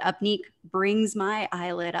 but Upneek brings my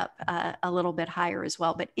eyelid up a little bit higher as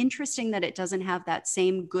well. But interesting that it doesn't have that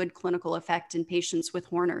same good clinical effect in patients with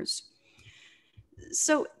Horner's.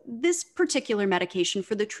 So this particular medication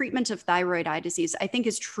for the treatment of thyroid eye disease, I think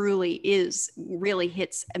really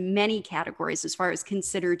hits many categories as far as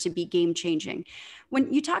considered to be game changing.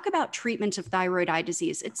 When you talk about treatment of thyroid eye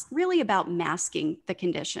disease, it's really about masking the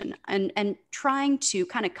condition and trying to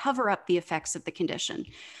kind of cover up the effects of the condition.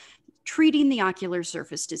 Treating the ocular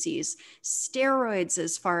surface disease, steroids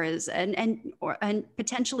as far as, and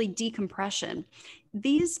potentially decompression.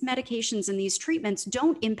 These medications and these treatments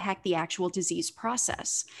don't impact the actual disease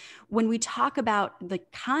process. When we talk about the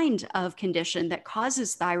kind of condition that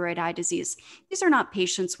causes thyroid eye disease, these are not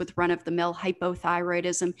patients with run-of-the-mill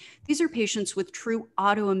hypothyroidism. These are patients with true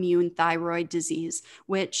autoimmune thyroid disease,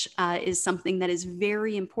 which is something that is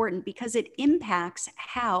very important because it impacts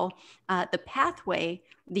how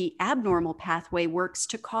the abnormal pathway works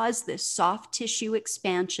to cause this soft tissue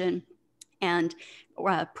expansion And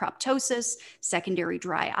proptosis, secondary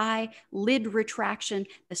dry eye, lid retraction,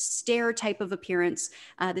 the stare type of appearance,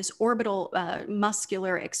 this orbital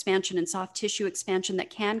muscular expansion and soft tissue expansion that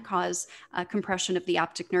can cause compression of the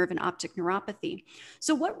optic nerve and optic neuropathy.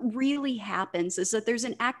 So what really happens is that there's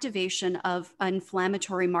an activation of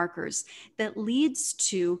inflammatory markers that leads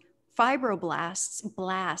to fibroblasts,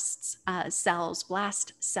 blast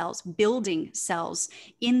cells, building cells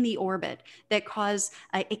in the orbit that cause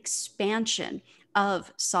expansion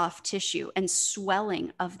of soft tissue and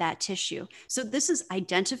swelling of that tissue. So this is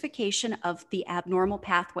identification of the abnormal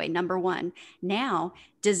pathway, number one. Now,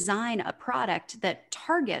 design a product that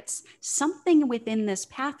targets something within this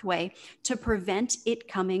pathway to prevent it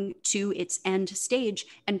coming to its end stage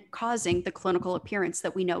and causing the clinical appearance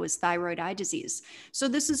that we know is thyroid eye disease. So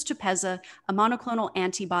this is Tepezza, a monoclonal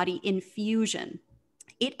antibody infusion.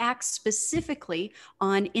 It acts specifically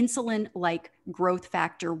on insulin-like growth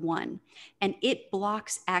factor 1, and it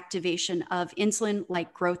blocks activation of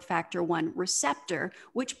insulin-like growth factor 1 receptor,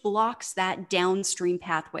 which blocks that downstream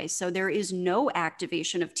pathway. So there is no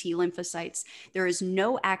activation of T lymphocytes. There is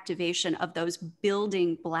no activation of those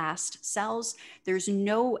building blast cells. There's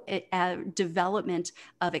no development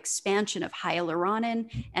of expansion of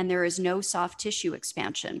hyaluronin, and there is no soft tissue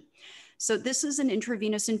expansion. So this is an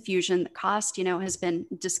intravenous infusion. The cost, has been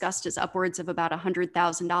discussed as upwards of about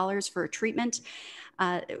 $100,000 for a treatment.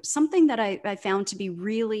 Something that I found to be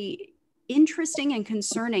really interesting and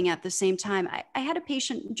concerning at the same time. I had a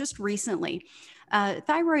patient just recently,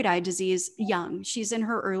 thyroid eye disease, young. She's in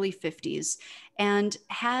her early 50s and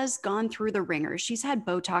has gone through the ringer. She's had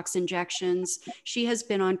Botox injections. She has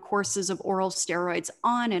been on courses of oral steroids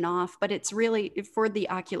on and off, but it's really for the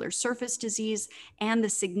ocular surface disease and the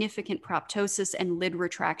significant proptosis and lid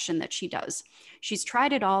retraction that she does. She's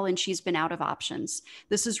tried it all and she's been out of options.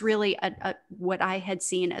 This is really what I had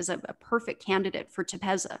seen as a perfect candidate for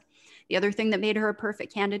Tepezza. The other thing that made her a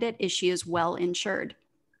perfect candidate is she is well insured.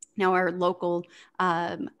 Now, our local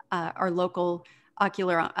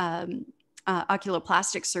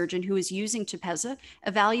oculoplastic surgeon who is using Tepezza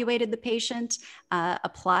evaluated the patient,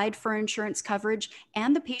 applied for insurance coverage,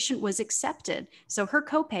 and the patient was accepted. So her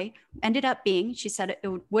copay ended up being, she said it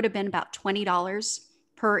would have been about $20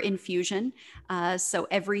 per infusion. So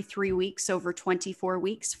every 3 weeks over 24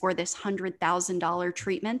 weeks for this $100,000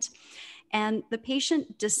 treatment. And the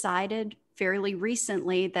patient decided fairly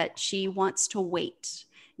recently that she wants to wait.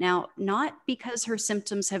 Now, not because her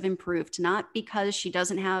symptoms have improved, not because she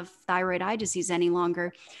doesn't have thyroid eye disease any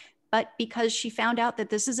longer, but because she found out that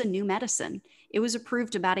this is a new medicine. It was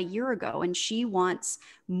approved about a year ago, and she wants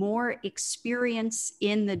more experience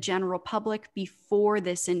in the general public before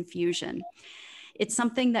this infusion. It's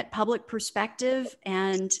something that public perspective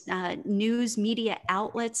and news media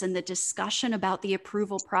outlets and the discussion about the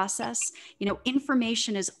approval process,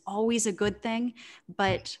 information is always a good thing,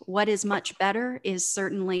 but what is much better is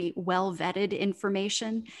certainly well-vetted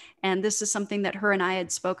information. And this is something that her and I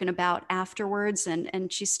had spoken about afterwards,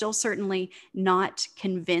 and she's still certainly not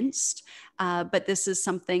convinced, but this is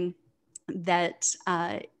something that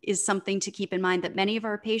is something to keep in mind, that many of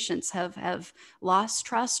our patients have lost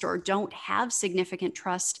trust or don't have significant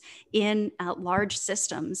trust in large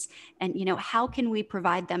systems. And, how can we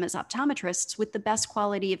provide them as optometrists with the best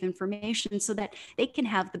quality of information so that they can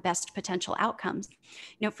have the best potential outcomes?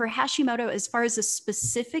 For Hashimoto, as far as a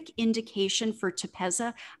specific indication for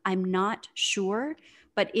Tepezza, I'm not sure.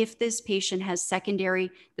 But if this patient has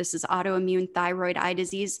this is autoimmune thyroid eye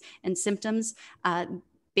disease and symptoms,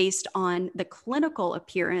 based on the clinical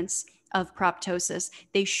appearance of proptosis,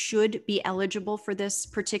 they should be eligible for this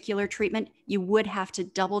particular treatment. You would have to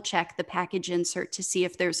double check the package insert to see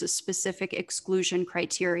if there's a specific exclusion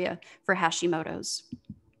criteria for Hashimoto's.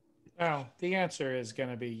 Oh, the answer is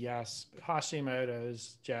going to be yes.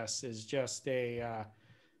 Hashimoto's, Jess, is just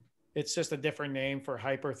it's just a different name for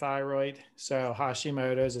hyperthyroid. So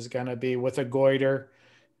Hashimoto's is going to be with a goiter.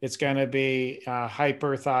 It's going to be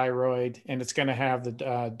hyperthyroid, and it's going to have the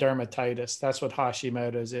dermatitis. That's what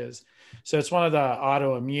Hashimoto's is. So it's one of the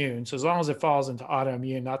autoimmune. So as long as it falls into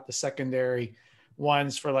autoimmune, not the secondary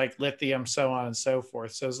ones for like lithium, so on and so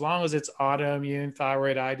forth. So as long as it's autoimmune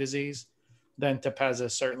thyroid eye disease, then Tepezza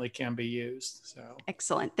certainly can be used. So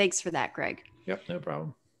excellent. Thanks for that, Greg. Yep, no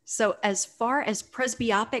problem. So as far as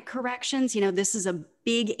presbyopic corrections, this is a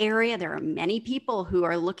big area. There are many people who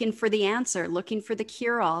are looking for the answer, looking for the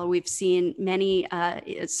cure-all. We've seen many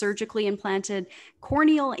surgically implanted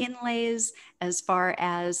corneal inlays, as far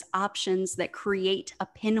as options that create a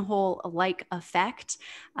pinhole-like effect.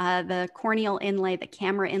 The corneal inlay, the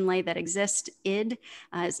camera inlay that exists,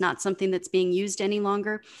 is not something that's being used any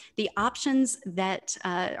longer. The options that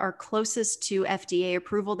are closest to FDA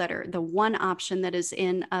approval, that are the one option that is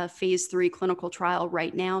in a phase 3 clinical trial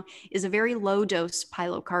right now, is a very low dose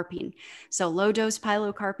pilocarpine. So low dose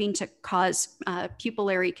pilocarpine to cause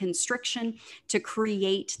pupillary constriction to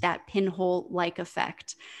create that pinhole-like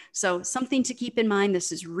effect. So something to keep in mind,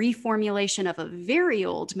 this is reformulation of a very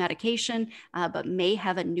old medication, but may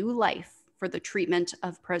have a new life for the treatment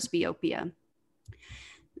of presbyopia.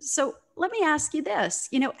 So let me ask you this,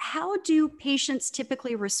 how do patients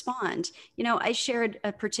typically respond? I shared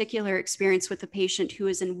a particular experience with a patient who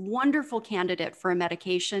is a wonderful candidate for a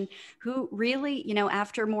medication who really,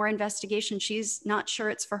 after more investigation, she's not sure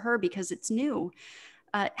it's for her because it's new.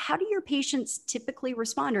 How do your patients typically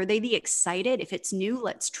respond? Are they excited? If it's new,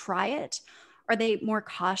 let's try it. Are they more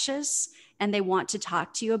cautious and they want to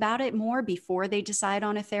talk to you about it more before they decide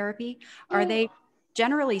on a therapy? Are they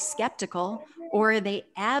generally skeptical, or are they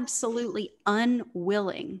absolutely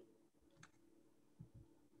unwilling?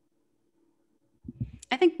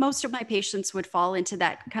 I think most of my patients would fall into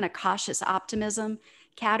that kind of cautious optimism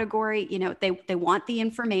category. They want the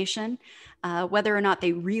information, whether or not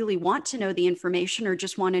they really want to know the information or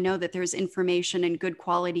just want to know that there's information and good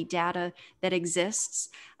quality data that exists,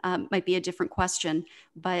 might be a different question.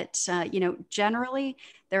 But, generally,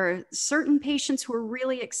 there are certain patients who are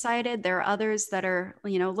really excited. There are others that are, a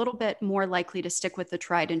little bit more likely to stick with the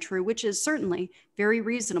tried and true, which is certainly very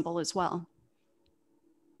reasonable as well.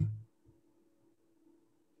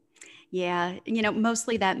 Yeah,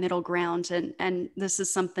 mostly that middle ground. And this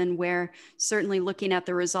is something where certainly looking at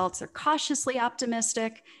the results, they're cautiously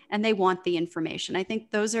optimistic and they want the information. I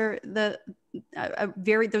think those are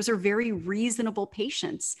very reasonable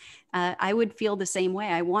patients. I would feel the same way.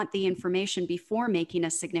 I want the information before making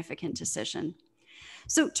a significant decision.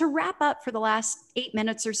 So to wrap up for the last 8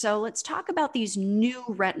 minutes or so, let's talk about these new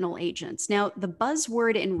retinal agents. Now, the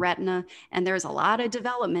buzzword in retina, and there's a lot of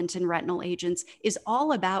development in retinal agents, is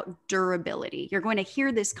all about durability. You're going to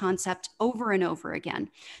hear this concept over and over again.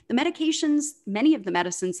 The medications, many of the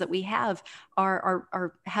medicines that we have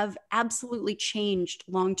have absolutely changed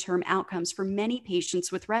long-term outcomes for many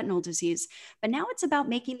patients with retinal disease. But now it's about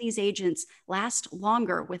making these agents last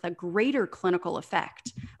longer with a greater clinical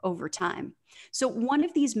effect over time. So one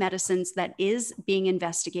of these medicines that is being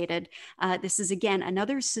investigated, this is again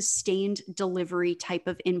another sustained delivery type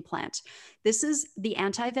of implant. This is the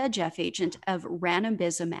anti-VEGF agent of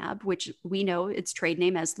ranibizumab, which we know its trade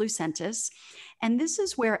name as Lucentis. And this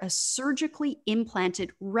is where a surgically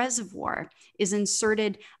implanted reservoir is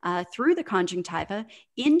inserted through the conjunctiva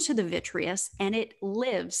into the vitreous, and it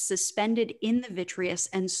lives suspended in the vitreous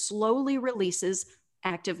and slowly releases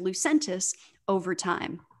active Lucentis over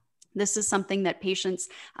time. This is something that patients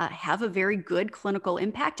have a very good clinical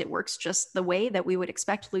impact. It works just the way that we would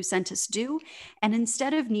expect Lucentis do. And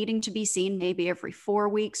instead of needing to be seen maybe every 4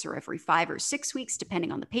 weeks or every 5 or 6 weeks, depending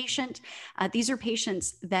on the patient, these are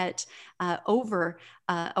patients that over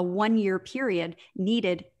a 1-year period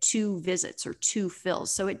needed 2 visits or 2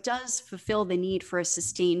 fills. So it does fulfill the need for a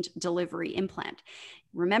sustained delivery implant.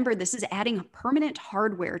 Remember, this is adding permanent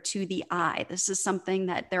hardware to the eye. This is something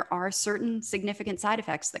that there are certain significant side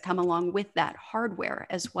effects that come along with that hardware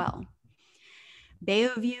as well.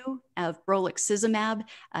 Beovu of brolucizumab,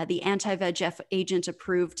 the anti-VEGF agent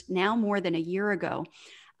approved now more than a year ago,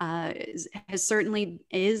 certainly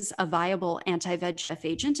is a viable anti-VEGF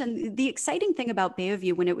agent. And the exciting thing about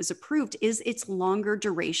Beovu when it was approved is its longer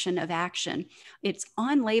duration of action. It's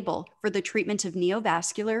on label for the treatment of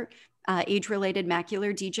neovascular age-related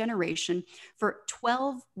macular degeneration for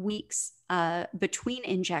 12 weeks between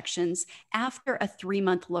injections after a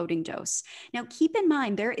 3-month loading dose. Now, keep in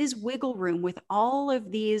mind, there is wiggle room with all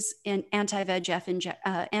of these anti-VEGF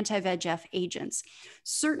agents.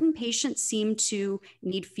 Certain patients seem to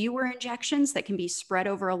need fewer injections that can be spread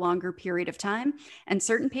over a longer period of time. And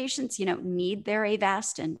certain patients, need their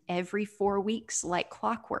Avastin every 4 weeks like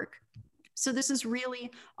clockwork. So this is really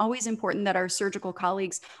always important that our surgical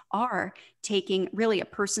colleagues are taking really a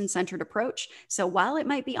person-centered approach. So while it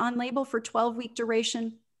might be on label for 12-week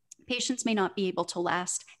duration, patients may not be able to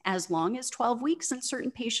last as long as 12 weeks, and certain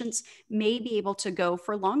patients may be able to go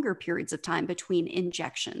for longer periods of time between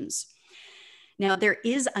injections. Now, there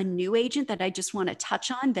is a new agent that I just want to touch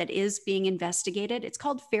on that is being investigated. It's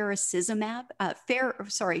called faricimab.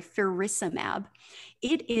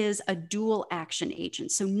 it is a dual action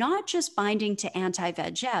agent. So not just binding to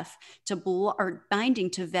anti-VEGF or binding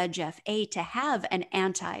to VEGF-A to have an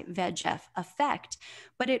anti-VEGF effect,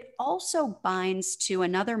 but it also binds to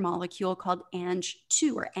another molecule called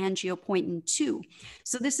Ang2 or angiopoietin-2.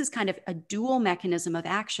 So this is kind of a dual mechanism of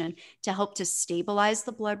action to help to stabilize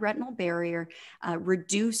the blood-retinal barrier,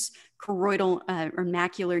 reduce choroidal or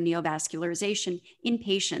macular neovascularization in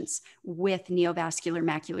patients with neovascular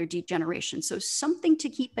macular degeneration. So something to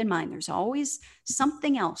keep in mind. There's always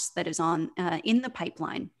something else that is on in the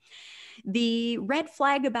pipeline. The red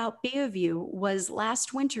flag about Beovu was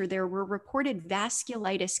last winter, there were reported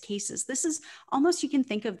vasculitis cases. This is almost, you can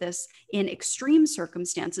think of this in extreme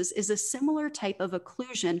circumstances, is a similar type of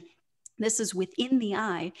occlusion. This is within the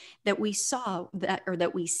eye that we saw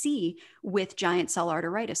that we see with giant cell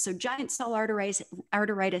arteritis. So giant cell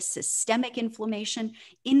arteritis, systemic inflammation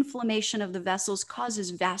of the vessels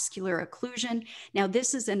causes vascular occlusion. Now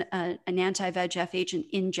this is an anti-VEGF agent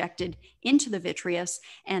injected into the vitreous,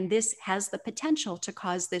 and this has the potential to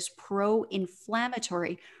cause this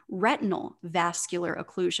pro-inflammatory retinal vascular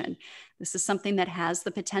occlusion. This is something that has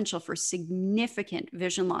the potential for significant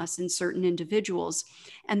vision loss in certain individuals.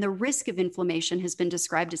 And the risk of inflammation has been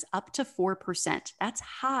described as up to 4%. That's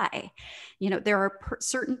high. There are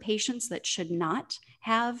certain patients that should not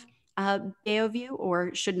have Beovu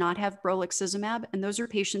or should not have brolucizumab, and those are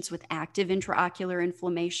patients with active intraocular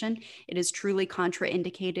inflammation. It is truly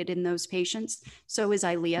contraindicated in those patients. So is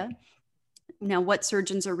Eylea. Now, what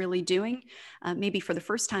surgeons are really doing, maybe for the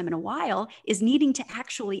first time in a while, is needing to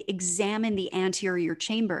actually examine the anterior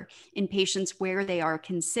chamber in patients where they are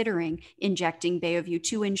considering injecting Beovu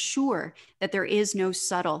to ensure that there is no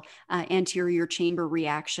subtle anterior chamber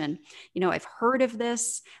reaction. I've heard of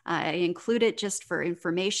this. I include it just for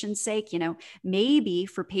information's sake. Maybe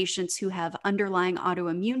for patients who have underlying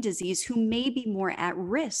autoimmune disease who may be more at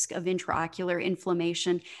risk of intraocular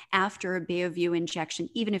inflammation after a Beovu injection,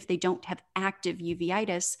 even if they don't have active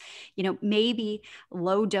uveitis, maybe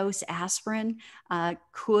low dose aspirin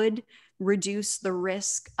could reduce the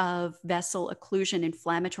risk of vessel occlusion,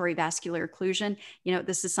 inflammatory vascular occlusion.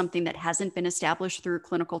 This is something that hasn't been established through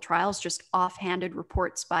clinical trials, just offhanded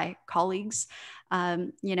reports by colleagues.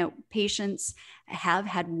 Patients have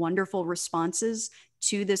had wonderful responses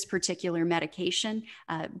to this particular medication,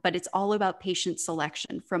 but it's all about patient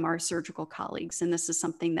selection from our surgical colleagues. And this is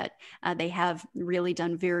something that they have really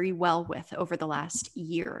done very well with over the last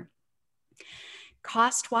year.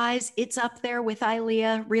 Cost-wise, it's up there with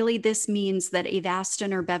Eylea. Really, this means that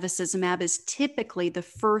Avastin or bevacizumab is typically the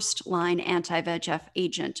first-line anti-VEGF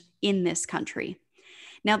agent in this country.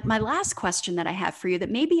 Now, my last question that I have for you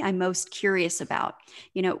that maybe I'm most curious about,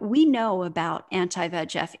 we know about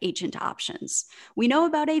anti-VEGF agent options. We know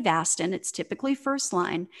about Avastin, it's typically first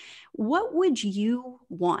line. What would you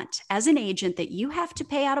want as an agent that you have to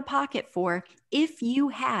pay out of pocket for if you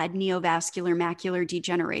had neovascular macular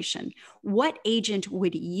degeneration? What agent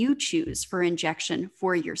would you choose for injection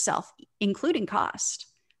for yourself, including cost?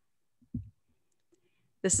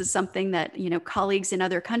 This is something that, colleagues in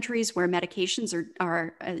other countries where medications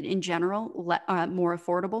are in general more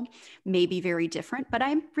affordable may be very different, but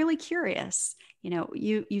I'm really curious.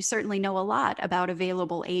 You certainly know a lot about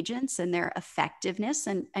available agents and their effectiveness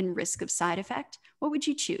and risk of side effect. What would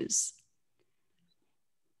you choose?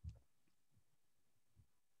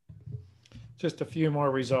 Just a few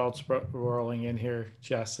more results rolling in here,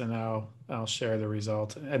 Jess, and I'll share the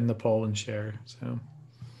result and the poll and share. So.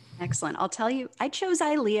 Excellent. I'll tell you, I chose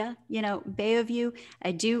Eylea. Beovu,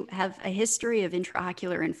 I do have a history of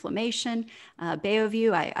intraocular inflammation.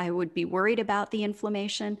 Beovu, I would be worried about the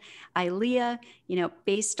inflammation. Eylea,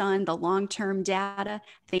 based on the long-term data,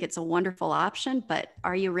 I think it's a wonderful option, but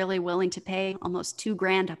are you really willing to pay almost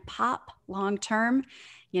 $2,000 a pop long-term?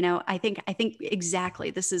 I think exactly.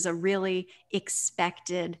 This is a really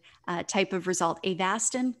expected type of result.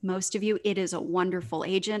 Avastin, most of you, it is a wonderful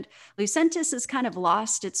agent. Lucentis has kind of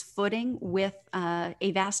lost its footing with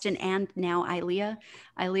Avastin and now Eylea.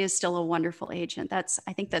 Eylea is still a wonderful agent.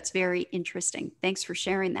 I think that's very interesting. Thanks for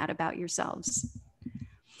sharing that about yourselves.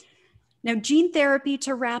 Now, gene therapy,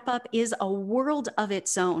 to wrap up, is a world of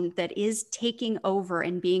its own that is taking over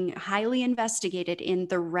and being highly investigated in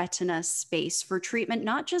the retina space for treatment,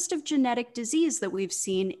 not just of genetic disease that we've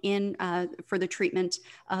seen for the treatment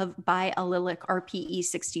of biallelic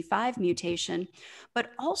RPE65 mutation,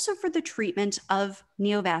 but also for the treatment of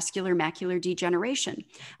neovascular macular degeneration.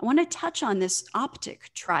 I want to touch on this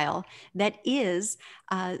OPTIC trial that is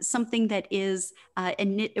something that is,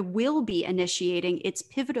 and it will be initiating its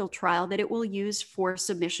pivotal trial that it will use for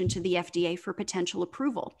submission to the FDA for potential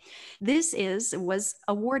approval. This was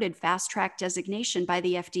awarded fast track designation by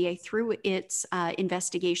the FDA through its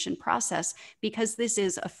investigation process because this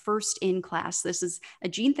is a first in class. This is a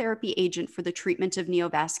gene therapy agent for the treatment of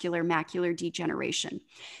neovascular macular degeneration.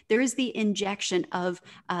 There is the injection of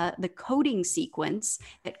the coding sequence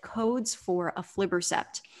that codes for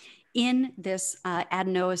aflibercept in this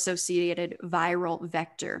adeno-associated viral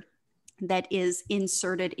vector that is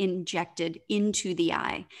injected into the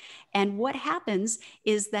eye. And what happens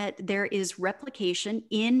is that there is replication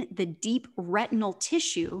in the deep retinal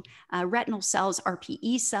tissue, retinal cells,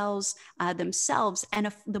 RPE cells themselves, and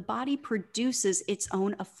the body produces its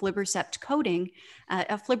own aflibercept coding,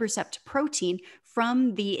 aflibercept protein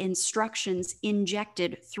from the instructions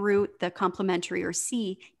injected through the complementary or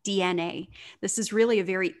cDNA. This is really a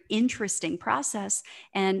very interesting process.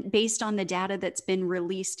 And based on the data that's been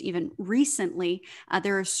released even recently,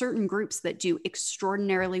 there are certain groups that do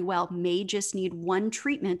extraordinarily well, may just need one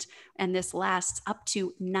treatment, and this lasts up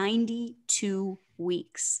to 92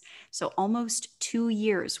 weeks. So almost 2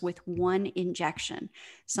 years with one injection,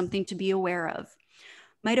 something to be aware of.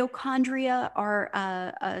 Mitochondria are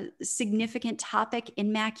a significant topic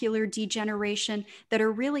in macular degeneration that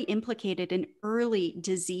are really implicated in early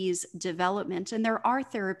disease development. And there are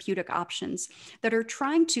therapeutic options that are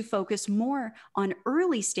trying to focus more on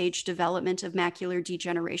early stage development of macular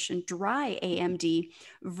degeneration, dry AMD,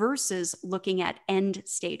 versus looking at end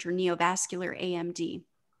stage or neovascular AMD.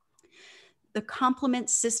 The complement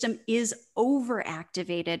system is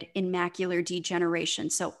overactivated in macular degeneration.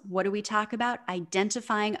 So what do we talk about?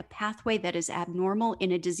 Identifying a pathway that is abnormal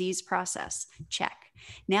in a disease process. Check.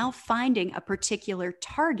 Now finding a particular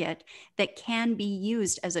target that can be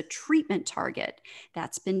used as a treatment target.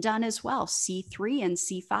 That's been done as well. C3 and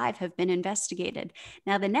C5 have been investigated.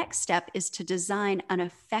 Now the next step is to design an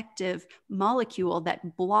effective molecule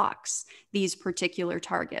that blocks these particular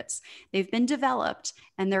targets. They've been developed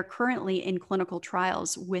and they're currently in clinical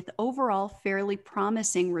trials with overall fairly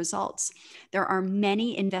promising results. There are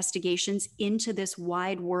many investigations into this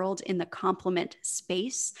wide world in the complement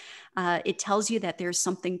space. It tells you that there's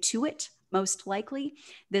something to it, most likely.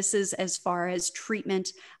 This is as far as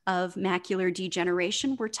treatment of macular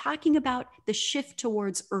degeneration. We're talking about the shift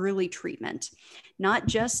towards early treatment, not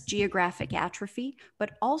just geographic atrophy,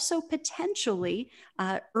 but also potentially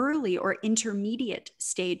early or intermediate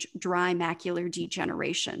stage dry macular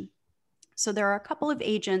degeneration. So there are a couple of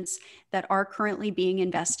agents that are currently being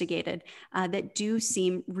investigated that do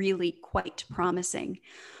seem really quite promising.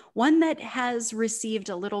 One that has received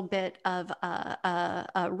a little bit of a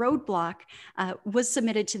roadblock was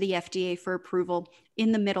submitted to the FDA for approval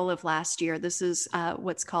in the middle of last year. This is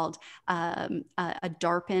what's called a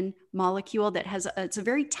DARPin molecule that it's a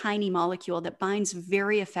very tiny molecule that binds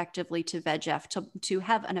very effectively to VEGF to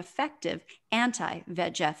have an effective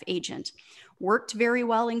anti-VEGF agent. Worked very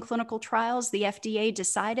well in clinical trials. The FDA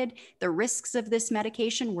decided the risks of this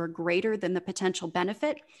medication were greater than the potential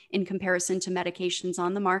benefit in comparison to medications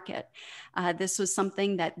on the market. This was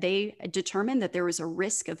something that they determined that there was a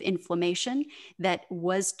risk of inflammation that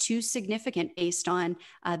was too significant based on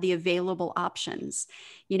the available options.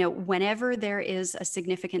 You know, whenever there is a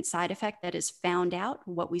significant side effect that is found out,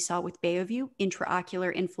 what we saw with Beovu,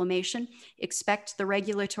 intraocular inflammation, expect the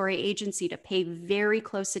regulatory agency to pay very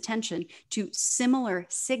close attention to similar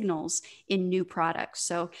signals in new products.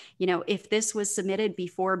 So, you know, if this was submitted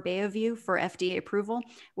before Beovu for FDA approval,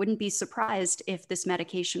 wouldn't be surprised if this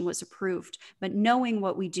medication was approved. But knowing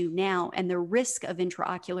what we do now and the risk of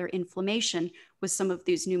intraocular inflammation with some of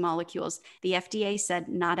these new molecules, the FDA said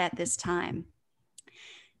not at this time.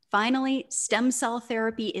 Finally, stem cell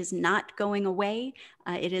therapy is not going away.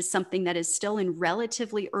 It is something that is still in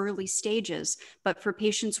relatively early stages, but for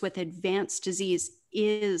patients with advanced disease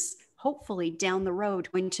is hopefully down the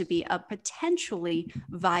road going to be a potentially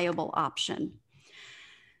viable option.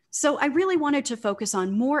 So I really wanted to focus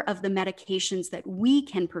on more of the medications that we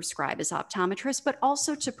can prescribe as optometrists, but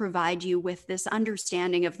also to provide you with this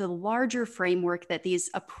understanding of the larger framework that these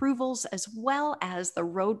approvals, as well as the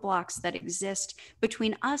roadblocks that exist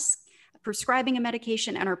between us prescribing a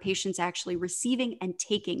medication and our patients actually receiving and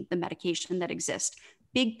taking the medication that exists.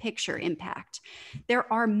 Big picture impact.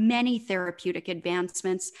 There are many therapeutic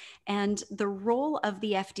advancements, and the role of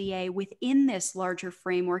the FDA within this larger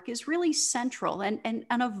framework is really central and an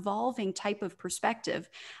evolving type of perspective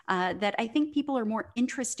that I think people are more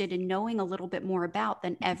interested in knowing a little bit more about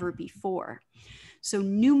than ever before. So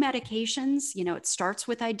new medications, it starts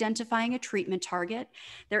with identifying a treatment target.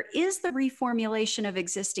 There is the reformulation of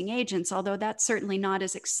existing agents, although that's certainly not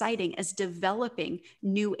as exciting as developing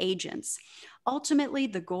new agents. Ultimately,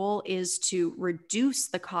 the goal is to reduce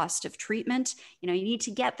the cost of treatment. You need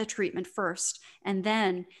to get the treatment first and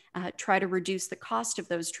then try to reduce the cost of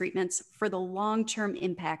those treatments for the long-term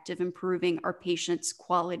impact of improving our patients'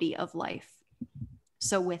 quality of life.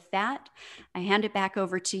 So with that, I hand it back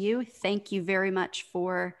over to you. Thank you very much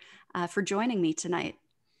for joining me tonight.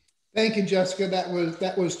 Thank you, Jessica.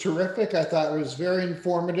 That was terrific. I thought it was very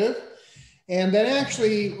informative. And that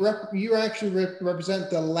actually, you actually represent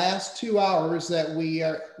the last 2 hours that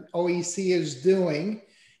OEC is doing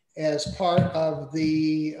as part of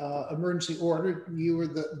the emergency order. You were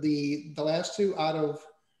the last 2 out of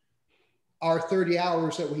our 30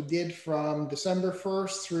 hours that we did from December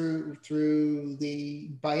 1st through the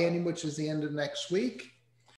biennium, which is the end of next week.